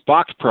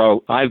 Fox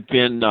Pro, I've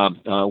been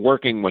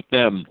working with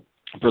them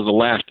for the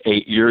last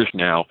 8 years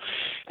now,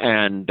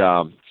 and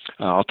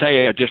I'll tell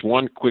you just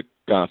one quick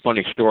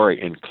funny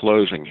story in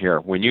closing here.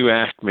 When you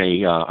asked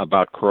me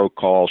about crow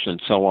calls and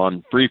so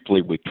on,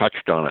 briefly we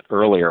touched on it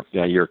earlier.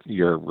 Your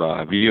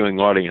viewing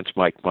audience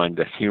might find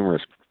this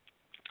humorous.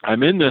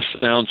 I'm in this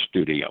sound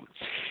studio,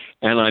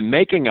 and I'm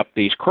making up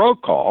these crow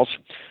calls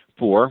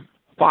for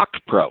Fox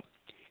Pro.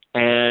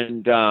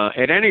 And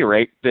at any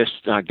rate, this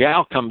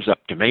gal comes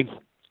up to me,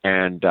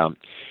 and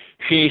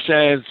she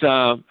says,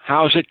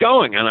 how's it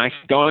going? And I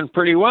said, going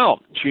pretty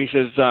well. She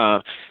says,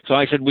 so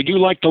I said, would you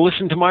like to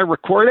listen to my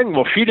recording?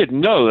 Well, she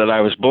didn't know that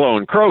I was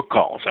blowing crow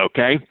calls,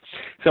 okay?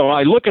 So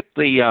I look at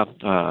the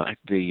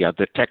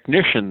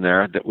technician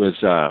there that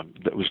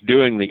was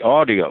doing the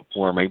audio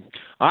for me.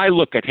 I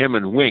look at him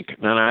and wink,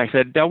 and I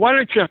said, why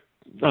don't you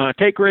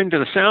take her into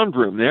the sound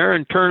room there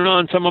and turn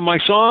on some of my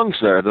songs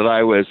there that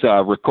I was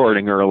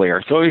recording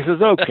earlier? So he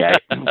says, okay.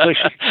 So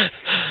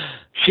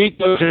she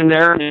goes in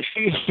there and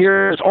she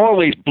hears all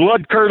these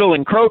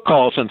blood-curdling crow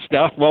calls and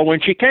stuff. Well, when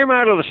she came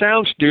out of the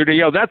sound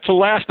studio, that's the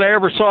last I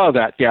ever saw of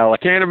that gal. I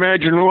can't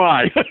imagine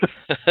why.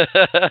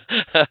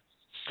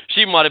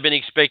 She might have been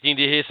expecting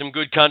to hear some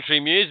good country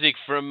music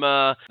from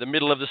the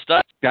middle of the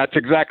state. That's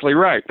exactly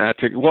right.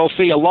 Well,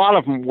 see, a lot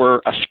of them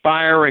were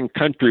aspiring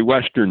country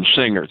western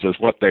singers is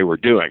what they were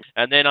doing.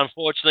 And then,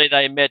 unfortunately,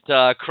 they met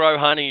crow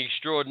hunting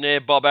extraordinaire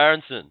Bob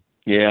Aronson.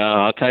 Yeah,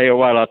 I'll tell you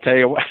what.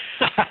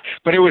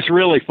 But it was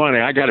really funny.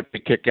 I got a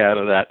big kick out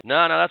of that.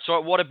 No, that's all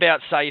right. What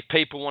about, say, if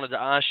people wanted to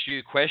ask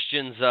you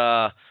questions,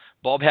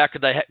 Bob, how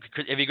could they?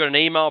 Have you got an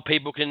email?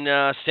 People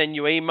can send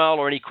you email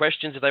or any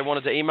questions if they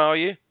wanted to email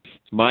you?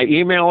 My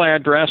email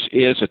address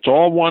it's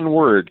all one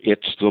word.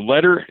 It's the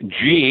letter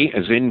G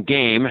as in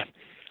game,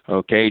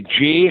 okay,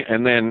 G,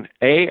 and then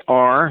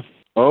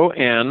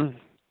ARONSOHN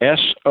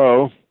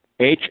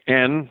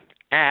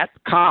at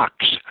Cox,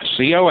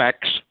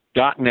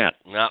 COX.net.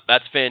 No,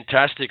 that's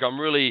fantastic. I'm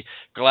really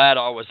glad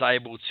I was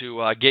able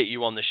to get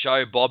you on the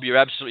show, Bob. You're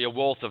absolutely a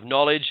wealth of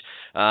knowledge.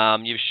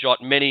 You've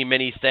shot many,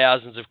 many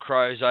thousands of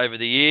crows over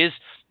the years.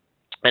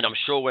 And I'm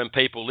sure when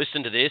people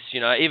listen to this,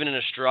 even in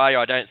Australia,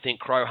 I don't think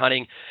crow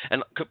hunting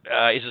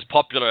is as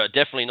popular,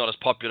 definitely not as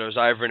popular as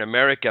over in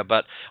America.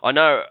 But I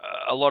know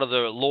a lot of the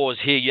laws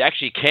here, you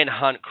actually can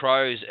hunt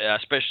crows,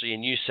 especially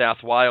in New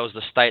South Wales,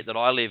 the state that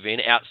I live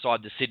in,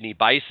 outside the Sydney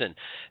Basin.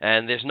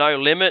 And there's no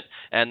limit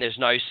and there's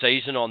no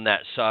season on that.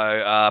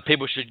 So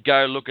people should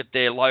go look at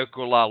their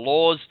local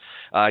laws,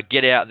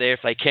 get out there.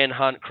 If they can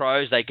hunt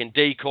crows, they can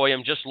decoy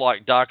them just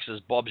like ducks,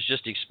 as Bob's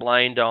just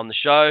explained on the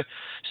show.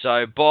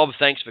 So, Bob,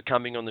 thanks for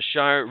coming on the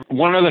show.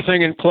 One other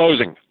thing in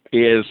closing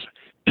is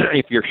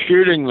if you're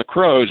shooting the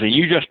crows, and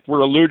you just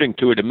were alluding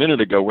to it a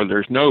minute ago where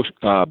there's no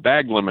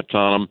bag limits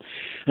on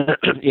them,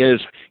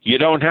 is you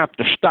don't have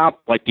to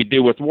stop like you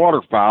do with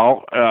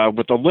waterfowl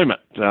with a limit.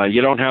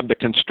 You don't have the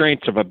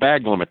constraints of a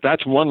bag limit.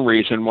 That's one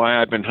reason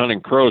why I've been hunting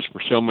crows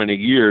for so many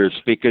years,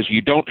 because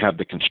you don't have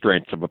the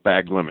constraints of a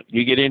bag limit.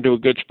 You get into a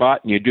good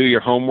spot and you do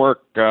your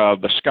homework,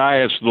 the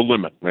sky is the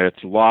limit.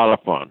 It's a lot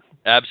of fun.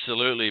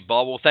 Absolutely,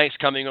 Bob. Well, thanks for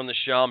coming on the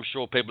show. I'm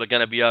sure people are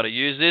going to be able to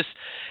use this,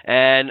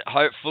 and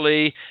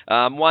hopefully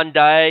one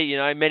day,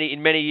 in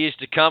many years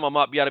to come, I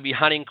might be able to be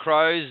hunting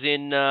crows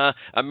in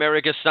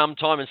America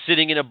sometime and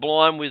sitting in a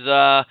blind with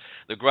the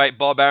great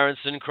Bob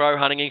Aronson, crow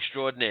hunting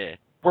extraordinaire.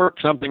 Work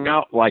something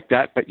out like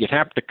that, but you'd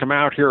have to come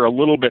out here a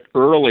little bit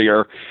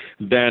earlier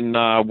than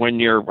when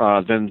you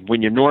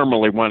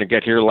normally want to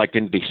get here, like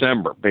in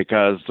December,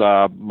 because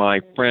my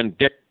friend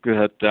Dick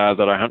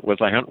that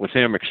I hunt with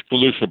him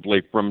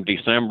exclusively from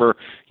December,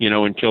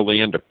 until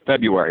the end of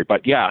February.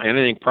 But yeah,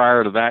 anything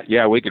prior to that,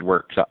 yeah, we could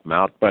work something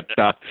out. But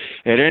at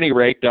any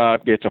rate,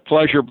 it's a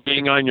pleasure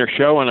being on your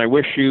show, and I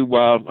wish you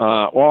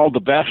all the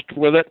best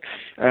with it.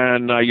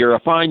 And you're a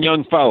fine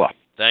young fella.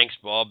 Thanks,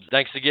 Bob.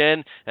 Thanks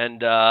again,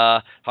 and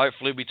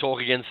hopefully we talk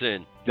again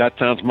soon. That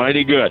sounds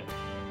mighty good.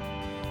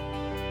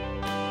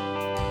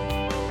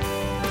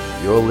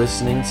 You're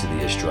listening to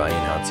the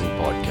Australian Hunting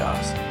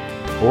Podcast.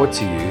 brought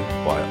to you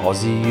by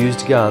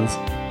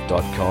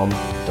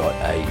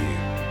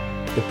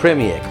AussieUsedGuns.com.au, the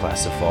premier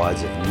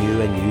classifieds of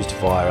new and used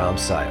firearm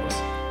sales.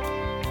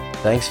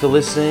 Thanks for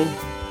listening.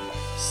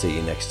 See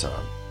you next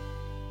time.